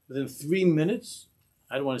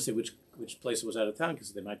 I don't want to say which place it was out of town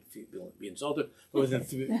because they might be insulted. But when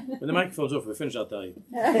the microphone's over, we're finished, I'll tell you.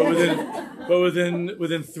 But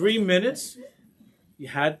within 3 minutes, you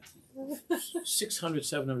had 600,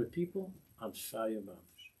 700 people on fire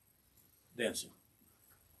dancing.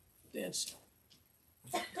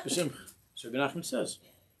 So Rabbi Nachman says,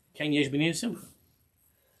 "Ken yesh b'nei simcha."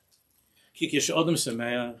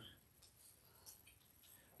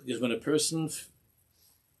 Because when a person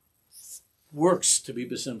works to be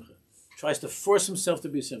besimcha, tries to force himself to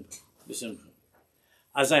be besimcha,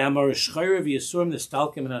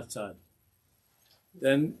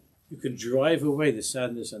 then you can drive away the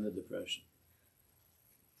sadness and the depression.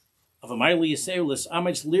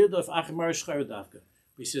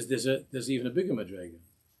 He says there's even a bigger madrega.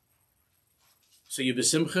 So you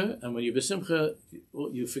besimcha, and when you besimcha,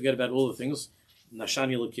 you forget about all the things.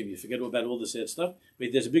 Nashani Elokim, you forget about all the sad stuff.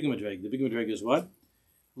 But there's a bigger madrega. The bigger madrega is what?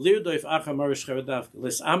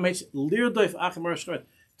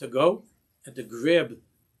 To go and to grab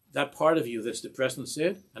that part of you that's depressed and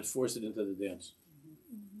sad and force it into the dance.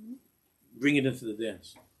 Bring it into the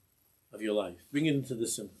dance of your life. Bring it into the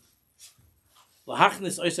simcha.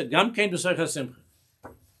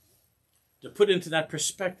 To put into that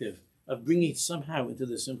perspective of bringing it somehow into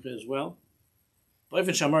the simcha as well. Then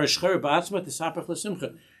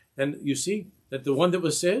you see that the one that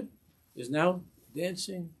was said is now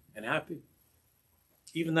dancing and happy.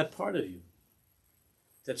 Even that part of you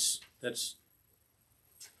that's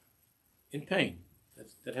in pain,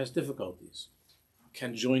 that has difficulties,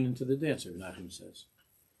 can join into the dance, Nachim says.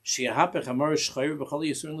 Which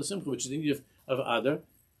is the need of Adar,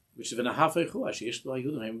 which is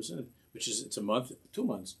which is it's a month, 2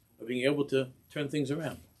 months of being able to turn things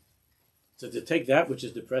around. So to take that which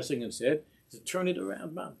is depressing and sad, to turn it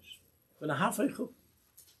around, mamish.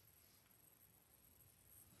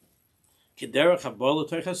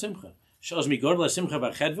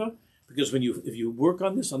 Because if you work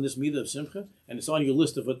on this midah of simcha, and it's on your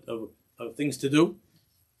list of things to do,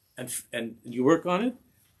 and you work on it,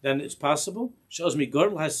 then it's possible. You're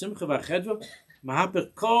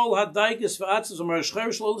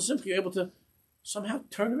able to somehow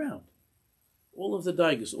turn around all of the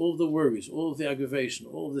daigas, all of the worries, all of the aggravation,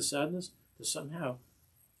 all of the sadness, to somehow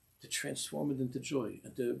to transform it into joy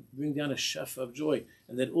and to bring down a chef of joy,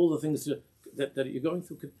 and that all the things that you're going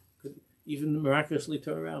through could even miraculously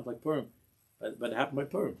turn around, like Purim. But it happened by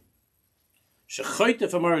Purim. Shechoyte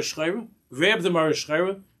from Marish Chayra, grab the Marish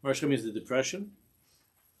Chayra. Marish Chayra means the depression.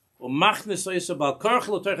 And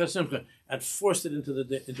forced it into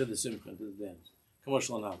the simcha, into the dance.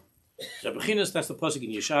 Commercial now. That's the pasuk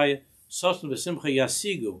in Yeshaya. Sosn v'simcha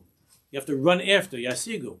yasigu. You have to run after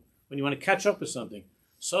yasigu when you want to catch up with something.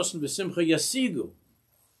 Sosn v'simcha yasigu.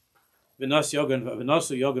 V'nas yogan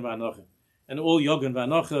v'anocha, and all yogan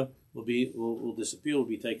v'anocha will disappear, will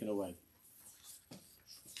be taken away.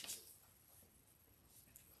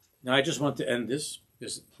 Now I just want to end this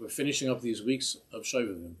because we're finishing up these weeks of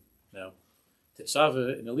Shovavim now.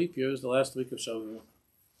 Tetzaveh in a leap year is the last week of Shovavim.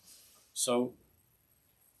 So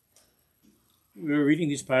we're reading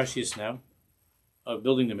these parashiyos now of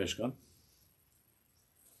building the Mishkan,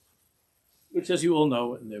 which, as you all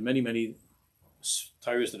know, and there are many, many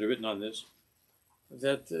Torahs that are written on this,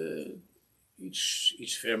 that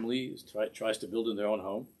each family tries to build in their own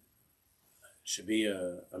home. It should be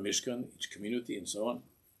a Mishkan, each community, and so on.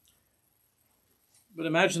 But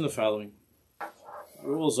imagine the following.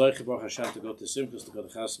 We're all Zoyche Baruch Hashem to go to Simchas, to go to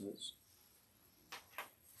Chasnas.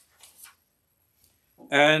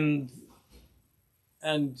 And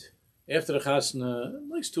after the Chasna,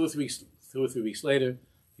 like 2 or 3 weeks later,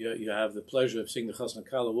 you have the pleasure of seeing the Chasna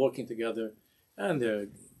Kala walking together, and they're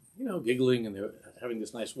giggling, and they're having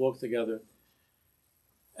this nice walk together.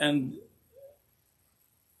 And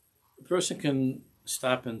a person can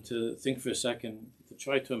stop and to think for a second, to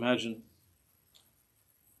try to imagine,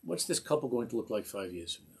 what's this couple going to look like 5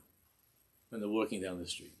 years from now when they're walking down the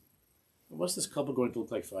street? What's this couple going to look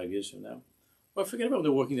like 5 years from now? Well, forget about when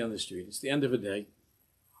they're walking down the street. It's the end of a day.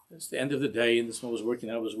 It's the end of the day, and this one was working,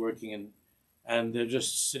 I was working, and they're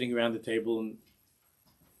just sitting around the table and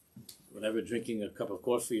whatever, drinking a cup of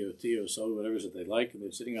coffee or tea or soda, whatever it is that they like, and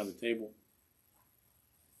they're sitting around the table.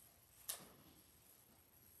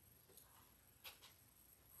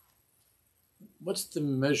 What's the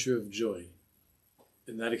measure of joy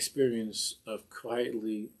in that experience of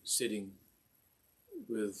quietly sitting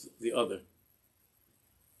with the other?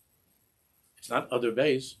 It's not other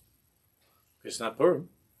bays. It's not Purim.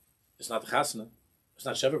 It's not the Chasna. It's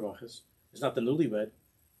not Sheva Brachas. It's not the newlywed.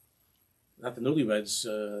 Not the newlyweds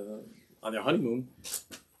on their honeymoon.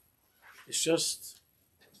 It's just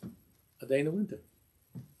a day in the winter.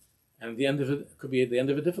 And the end of it could be the end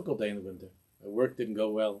of a difficult day in the winter. Their work didn't go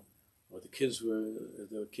well, or the kids were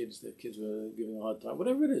giving a hard time.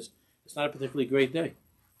 Whatever it is, it's not a particularly great day.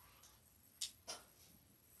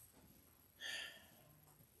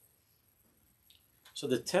 So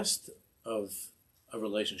the test of a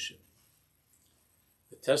relationship,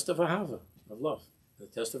 the test of ahava, of love, the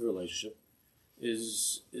test of a relationship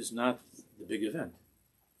is not the big event.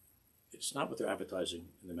 It's not what they're advertising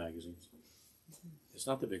in the magazines. It's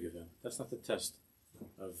not the big event. That's not the test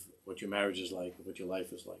of what your marriage is like, or what your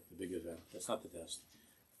life is like, the big event. That's not the test.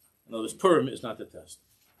 In other words, Purim is not the test.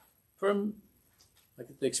 Purim, like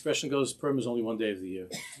the expression goes, Purim is only one day of the year.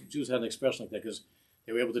 The Jews had an expression like that because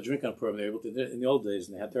they were able to drink on Purim. They were able to, in the old days,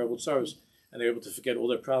 and they had terrible sorrows, and they were able to forget all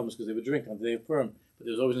their problems because they would drink on the day of Purim. But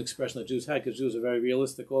there was always an expression that Jews had, because Jews are very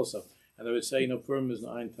realistic also. And they would say, Purim is an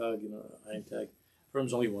Ein Tag.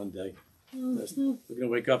 Purim's only one day. We're going to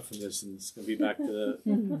wake up from this, and it's going to be back to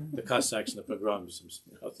the Cossacks and the pogroms.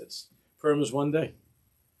 Purim is one day.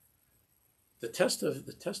 The test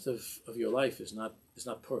of your life is not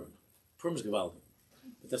Purim. Purim is Gewaldig,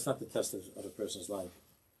 but that's not the test of a person's life.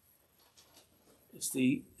 It's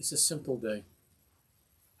a simple day,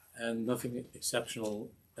 and nothing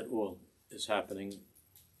exceptional at all is happening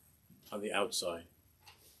on the outside.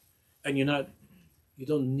 And you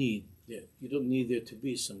don't need there to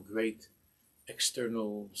be some great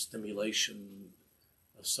external stimulation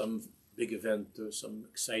of some big event or some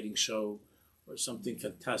exciting show or something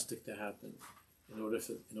fantastic to happen in order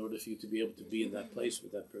for you to be able to be in that place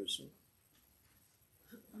with that person.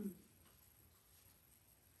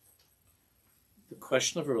 The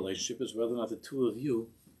question of a relationship is whether or not the two of you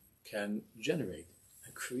can generate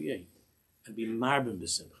and create and be Marbin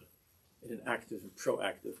b'simcha in an active and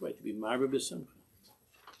proactive way, to be Marbin b'simcha.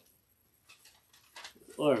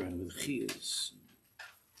 Or with chiyas.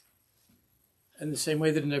 And the same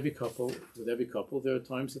way that with every couple, there are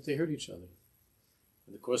times that they hurt each other.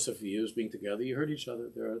 In the course of years being together, you hurt each other.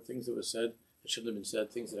 There are things that were said that shouldn't have been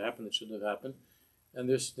said, things that happened that shouldn't have happened, and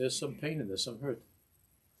there's some pain and there's some hurt.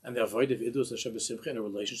 And the avoid of idus Hashem b'simcha in a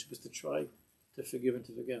relationship is to try to forgive and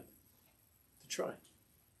to forget. To try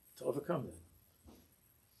to overcome that.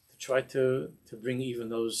 To try to bring even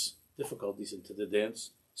those difficulties into the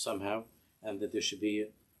dance, somehow, and that there should be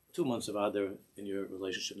 2 months of Adar in your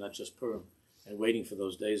relationship, not just Purim, and waiting for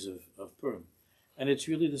those days of Purim. And it's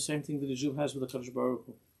really the same thing that the Jew has with the Kodesh Baruch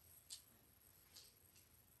Hu.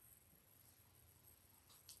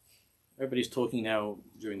 Everybody's talking now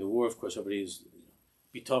during the war, of course, everybody's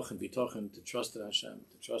bitochen, to trust in Hashem,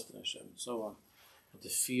 and so on. We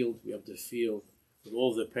have to feel, with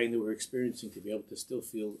all the pain that we're experiencing, to be able to still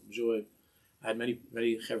feel joy. I had many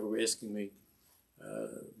chevra were asking me,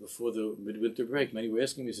 before the midwinter break, many were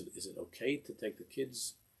asking me, is it okay to take the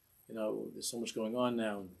kids? There's so much going on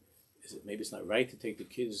now. Maybe it's not right to take the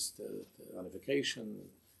kids on a vacation?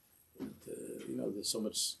 There's so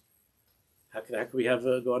much. How can we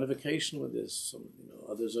go on a vacation with this?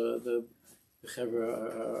 Others are the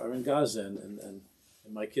chevra are in Gaza, and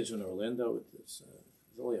my kids are in Orlando. It's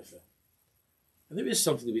all yafa. And there is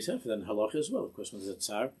something to be said for that in halacha as well. Of course, when there's a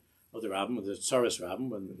tsar of the rabbin, when there's a tsaras rabbin,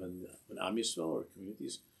 when Am Yisrael or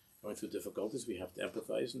communities are going through difficulties, we have to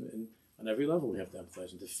empathize, and on every level we have to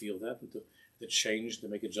empathize and to feel that, and to change, to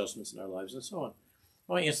make adjustments in our lives, and so on.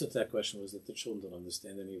 My answer to that question was that the children don't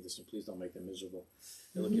understand any of this, and please don't make them miserable.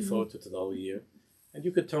 They're looking forward to it the whole year. And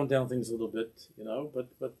you could tone down things a little bit,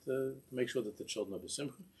 but make sure that the children have a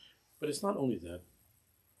simcha. But it's not only that.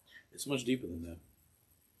 It's much deeper than that.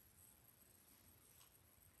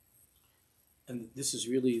 And this is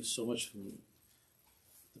really so much from the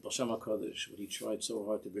Baal Shem HaKadosh, what he tried so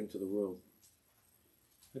hard to bring to the world.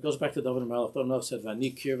 It goes back to David HaMelech. David HaMelech said,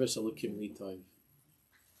 V'ani kirves elokim li tov.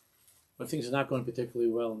 When things are not going particularly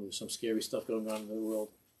well, and there's some scary stuff going on in the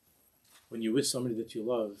world, when you're with somebody that you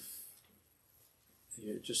love,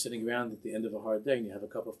 you're just sitting around at the end of a hard day, and you have a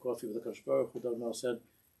cup of coffee with the Kodesh Baruch Hu, David HaMelech said,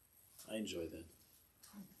 I enjoy that.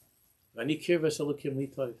 V'ani kirves elokim li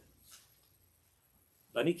tov.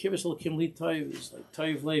 V'ani kirves elokim li tov is like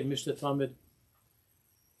Tov Lev Mishta Tamid.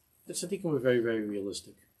 The tzaddikim were very, very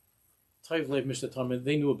realistic. Tov Lev Mishta Tamid,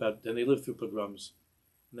 they knew about it, and they lived through pogroms,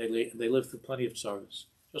 and they lived through plenty of tsaras,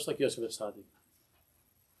 just like Yosef Tzaddik.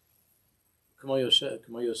 K'mo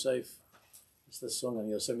Yosef. It's the song on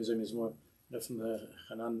Yosef Mizmor. From the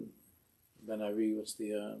Hanan Ben Ari, what's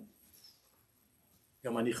the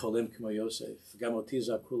Gam ani cholem k'mo Yosef, Gam oti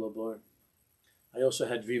zakul labor. I also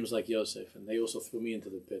had dreams like Yosef, and they also threw me into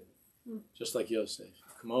the pit, just like Yosef.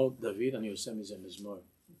 K'mo David and Yosef Mizmor.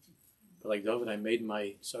 But like David, I made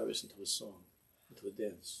my service into a song, into a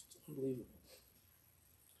dance. It's unbelievable.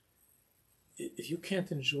 If you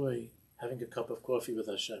can't enjoy having a cup of coffee with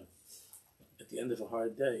Hashem at the end of a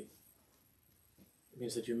hard day, it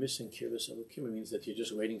means that you're missing Kirvas Elokim. It means that you're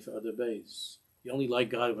just waiting for other days. You only like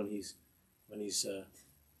God when He's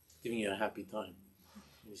giving you a happy time.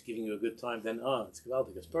 When He's giving you a good time, then it's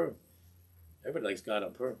gewaldig, it's Purim. Everybody likes God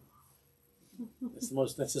on Purim.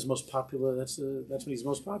 That's his most popular. That's when He's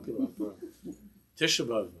most popular on Purim. Tisha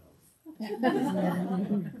B'av.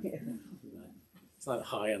 It's not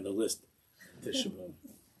high on the list. Tisha B'av.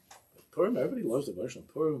 Purim, everybody loves the version of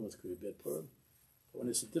Purim. What's going to be a Purim? When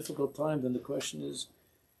it's a difficult time, then the question is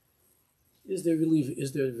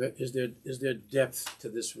there depth to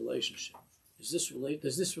this relationship? Does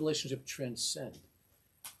this relationship transcend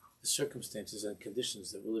the circumstances and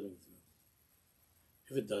conditions that we're living through?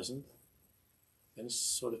 If it doesn't, then it's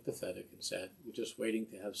sort of pathetic and sad. We're just waiting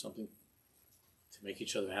to have something to make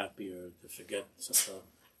each other happy, or to forget, to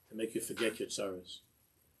make you forget your sorrows.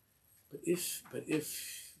 But if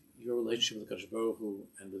your relationship with the Kodesh Baruch Hu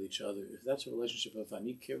and with each other, if that's a relationship of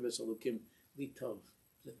Ani Kirves Elokim Li Tov,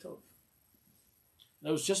 Le Tov. And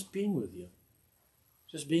I was just being with you,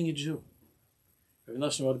 just being a Jew. Rav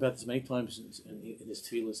Moshe wrote about this many times in his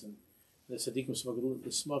tefillas, and the tzaddikim spoke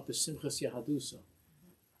the smart b'simchas yahadusa.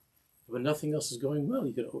 When nothing else is going well,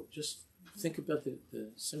 you could just think about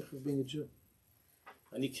the simcha of being a Jew.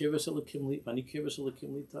 Ani Kirves Elokim Li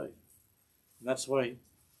Tov. And that's why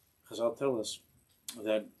Chazal tell us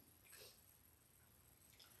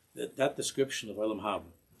that description of Olam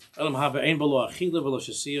Haba, ein b'lo achila v'lo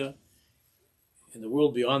shasiya. In the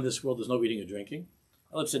world beyond this world, there's no eating or drinking.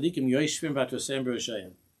 The tzaddikim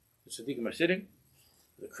are sitting,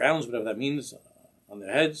 the crowns, whatever that means, on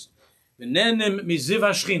their heads. And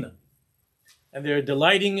they're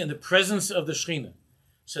delighting in the presence of the Shechina.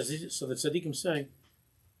 So the tzaddikim say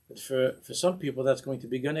that for some people that's going to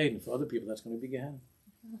be Gan Eden, for other people that's going to be Gehenna.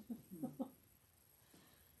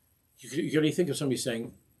 You can already think of somebody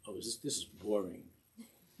saying, this is boring.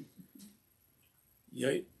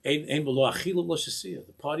 The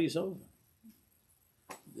party is over.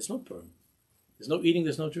 There's no Purim. There's no eating,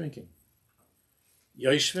 there's no drinking.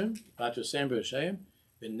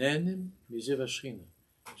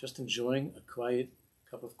 Just enjoying a quiet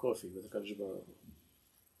cup of coffee with a Kodesh Baruch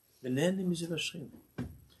Hu.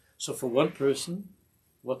 So for one person,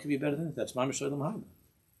 what could be better than that? That's Mamish Olam Haba.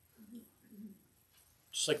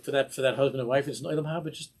 Just like for that husband and wife, it's an Olam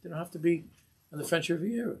Haba. Just they don't have to be on the French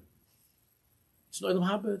Riviera. It's an Olam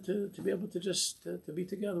Haba to be able to just to be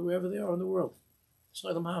together wherever they are in the world. It's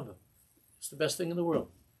an Olam Haba. It's the best thing in the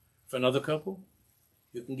world. For another couple,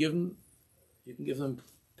 you can give them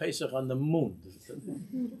Pesach on the moon.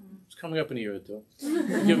 It's coming up in a year or two.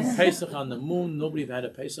 You give them Pesach on the moon. Nobody had a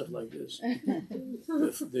Pesach like this.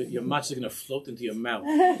 Your matzah is going to float into your mouth.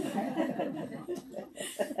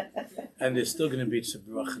 And they're still going to be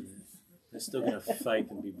tzibrochen. They're still going to fight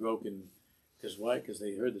and be broken. Because why? Because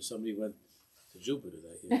they heard that somebody went to Jupiter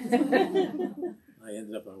that year. I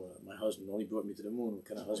ended up, my husband only brought me to the moon. What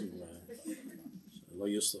kind of husband do I have? Lo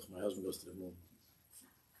Yuslach, my husband goes to the moon.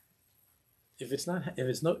 If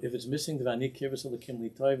it's missing the Vani Kirvas of the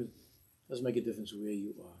Kimli Toiv, it doesn't make a difference where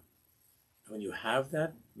you are. And when you have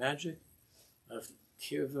that magic of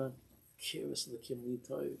Kirvas of the Kimli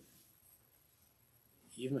Toiv,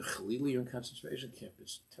 even if Chalili you're in concentration camp,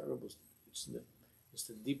 it's terrible. It's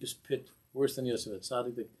the deepest pit, worse than Yosef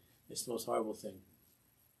Tzaddik. It's the most horrible thing.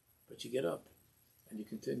 But you get up and you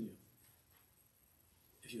continue.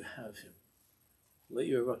 If you have him, let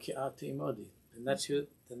your raki'ati imadi. And that's your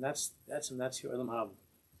Olam Haba.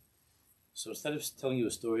 So instead of telling you a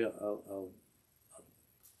story, I'll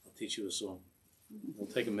teach you a song. It'll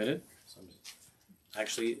take a minute.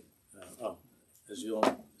 Actually, as you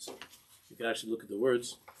can actually look at the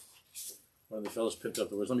words. One of the fellows picked up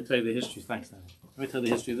the words. Let me tell you the history. Thanks, Dan. Let me tell you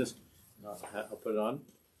the history of this. I'll put it on.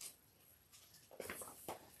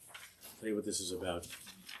 Tell you what this is about.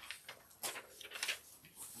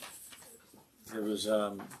 There was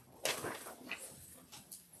an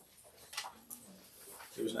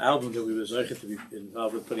album that we were zeichet to be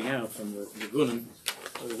involved with putting out from the Gunim,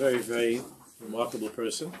 a very, very remarkable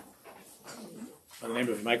person by the name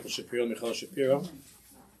of Michael Shapiro.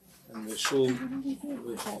 And the shul,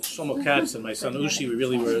 with Shlomo Katz and my son Ushi, we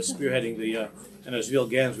really were spearheading and Azriel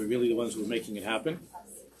Gans were really the ones who were making it happen.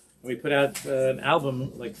 And we put out an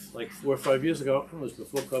album like 4 or 5 years ago. It was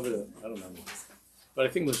before COVID, I don't remember. But I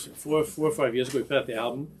think it was 4 or 5 years ago we put out the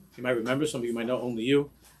album. You might remember, some of you might know, Only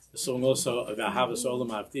You. The song also of Ahavas Olam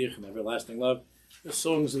Avtich and Everlasting Love. The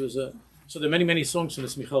songs, so there are many, many songs from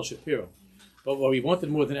this Michal Shapiro. But what we wanted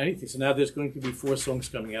more than anything, so now there's going to be 4 songs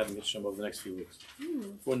coming out in Mitzvah over the next few weeks.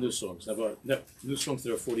 4 new songs. New songs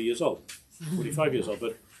that are 40 years old, 45 years old.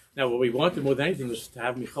 But now what we wanted more than anything was to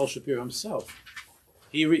have Michal Shapiro himself.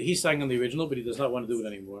 He sang on the original, but he does not want to do it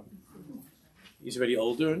anymore. He's already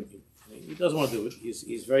older, and he doesn't want to do it.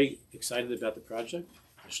 He's very excited about the project.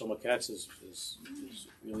 Shlomo Katz is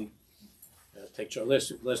really take charge.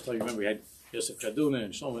 Last time you remember, we had Yosef Kaduna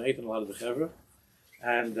and Shlomo Eitan, a lot of the Chevra,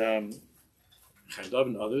 and Chaim Dov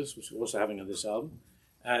and others, which we're also having on this album,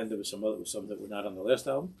 and there was some that were not on the last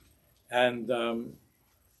album, and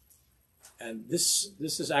this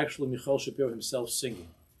is actually Michal Shapiro himself singing.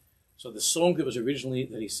 So the song that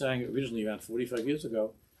he sang originally around 45 years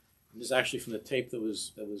ago, this is actually from the tape that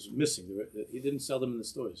was missing. He didn't sell them in the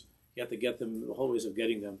stores. You have to get them, the whole ways of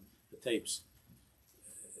getting them, the tapes.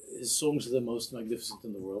 His songs are the most magnificent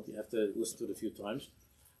in the world. You have to listen to it a few times.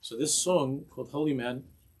 So this song, called Holy Man,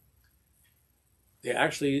 they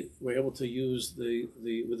actually were able to use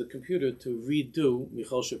with the computer to redo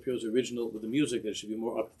Michal Shapiro's original, with the music, there should be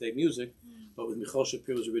more up-to-date music, but with Michal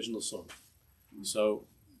Shapiro's original song. So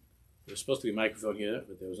there's supposed to be a microphone here,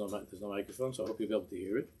 but there's no microphone, so I hope you'll be able to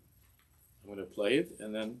hear it. I'm going to play it,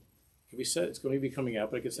 and then it's going to be coming out,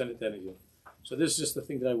 but I can send it to any of you. So this is just the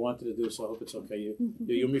thing that I wanted to do, so I hope it's okay. You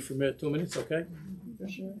hear me for 2 minutes, okay? For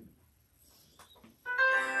sure.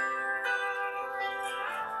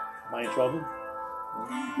 Am I in trouble?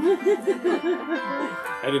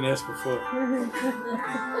 I didn't ask before.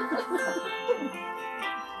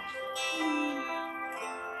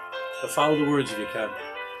 But follow the words if you can.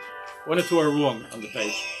 1 or 2 are wrong on the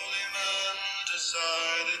page.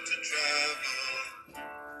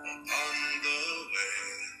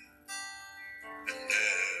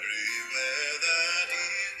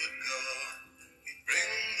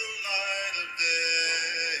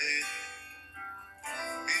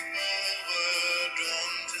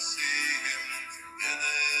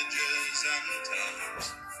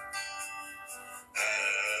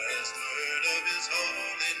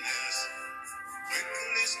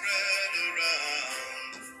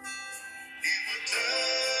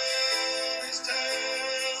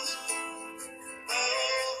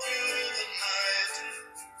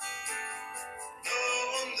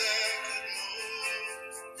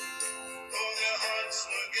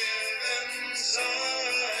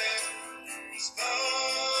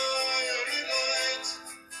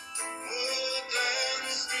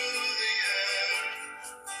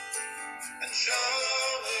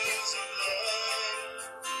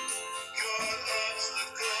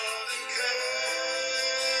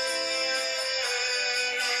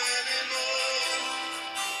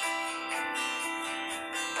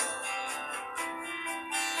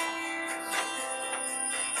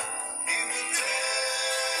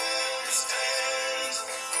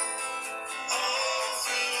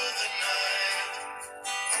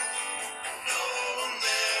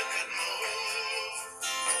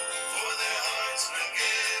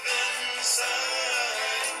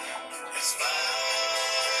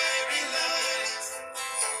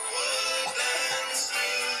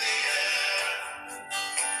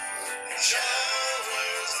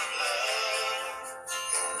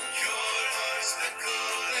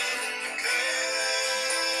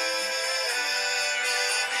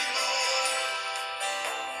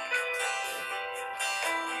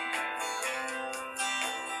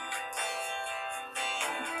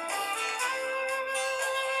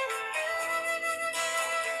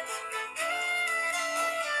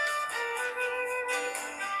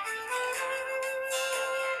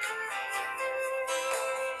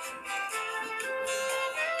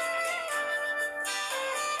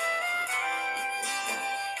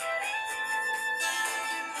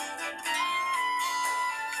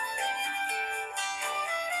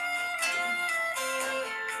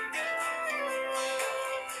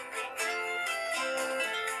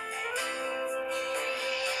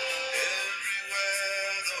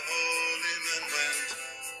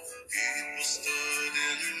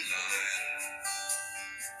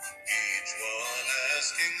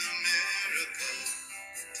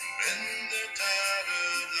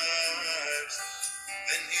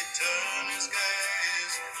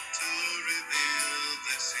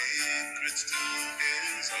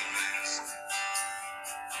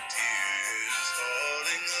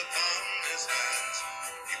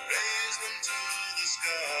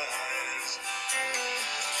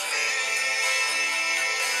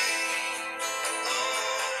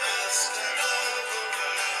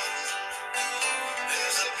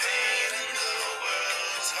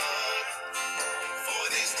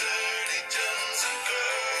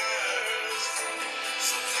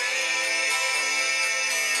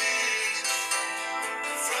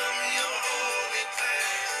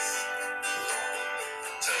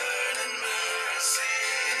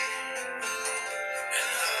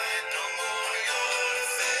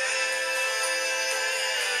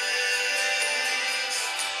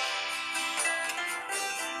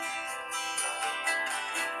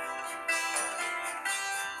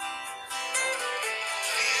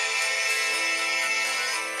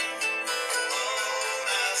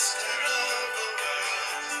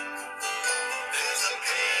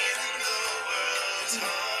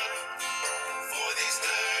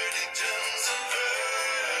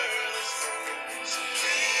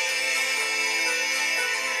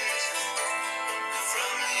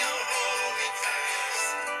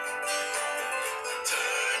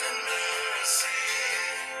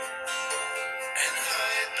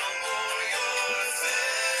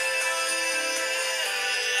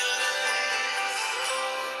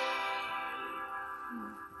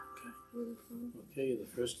 Okay, you're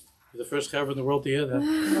the first chaver in the world to hear that.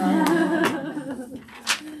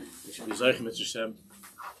 You should be zeichen mit Hashem.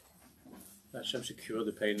 Hashem should cure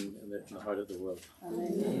the pain in the heart of the world.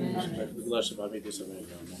 Amen.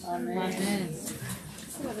 Amen. Amen.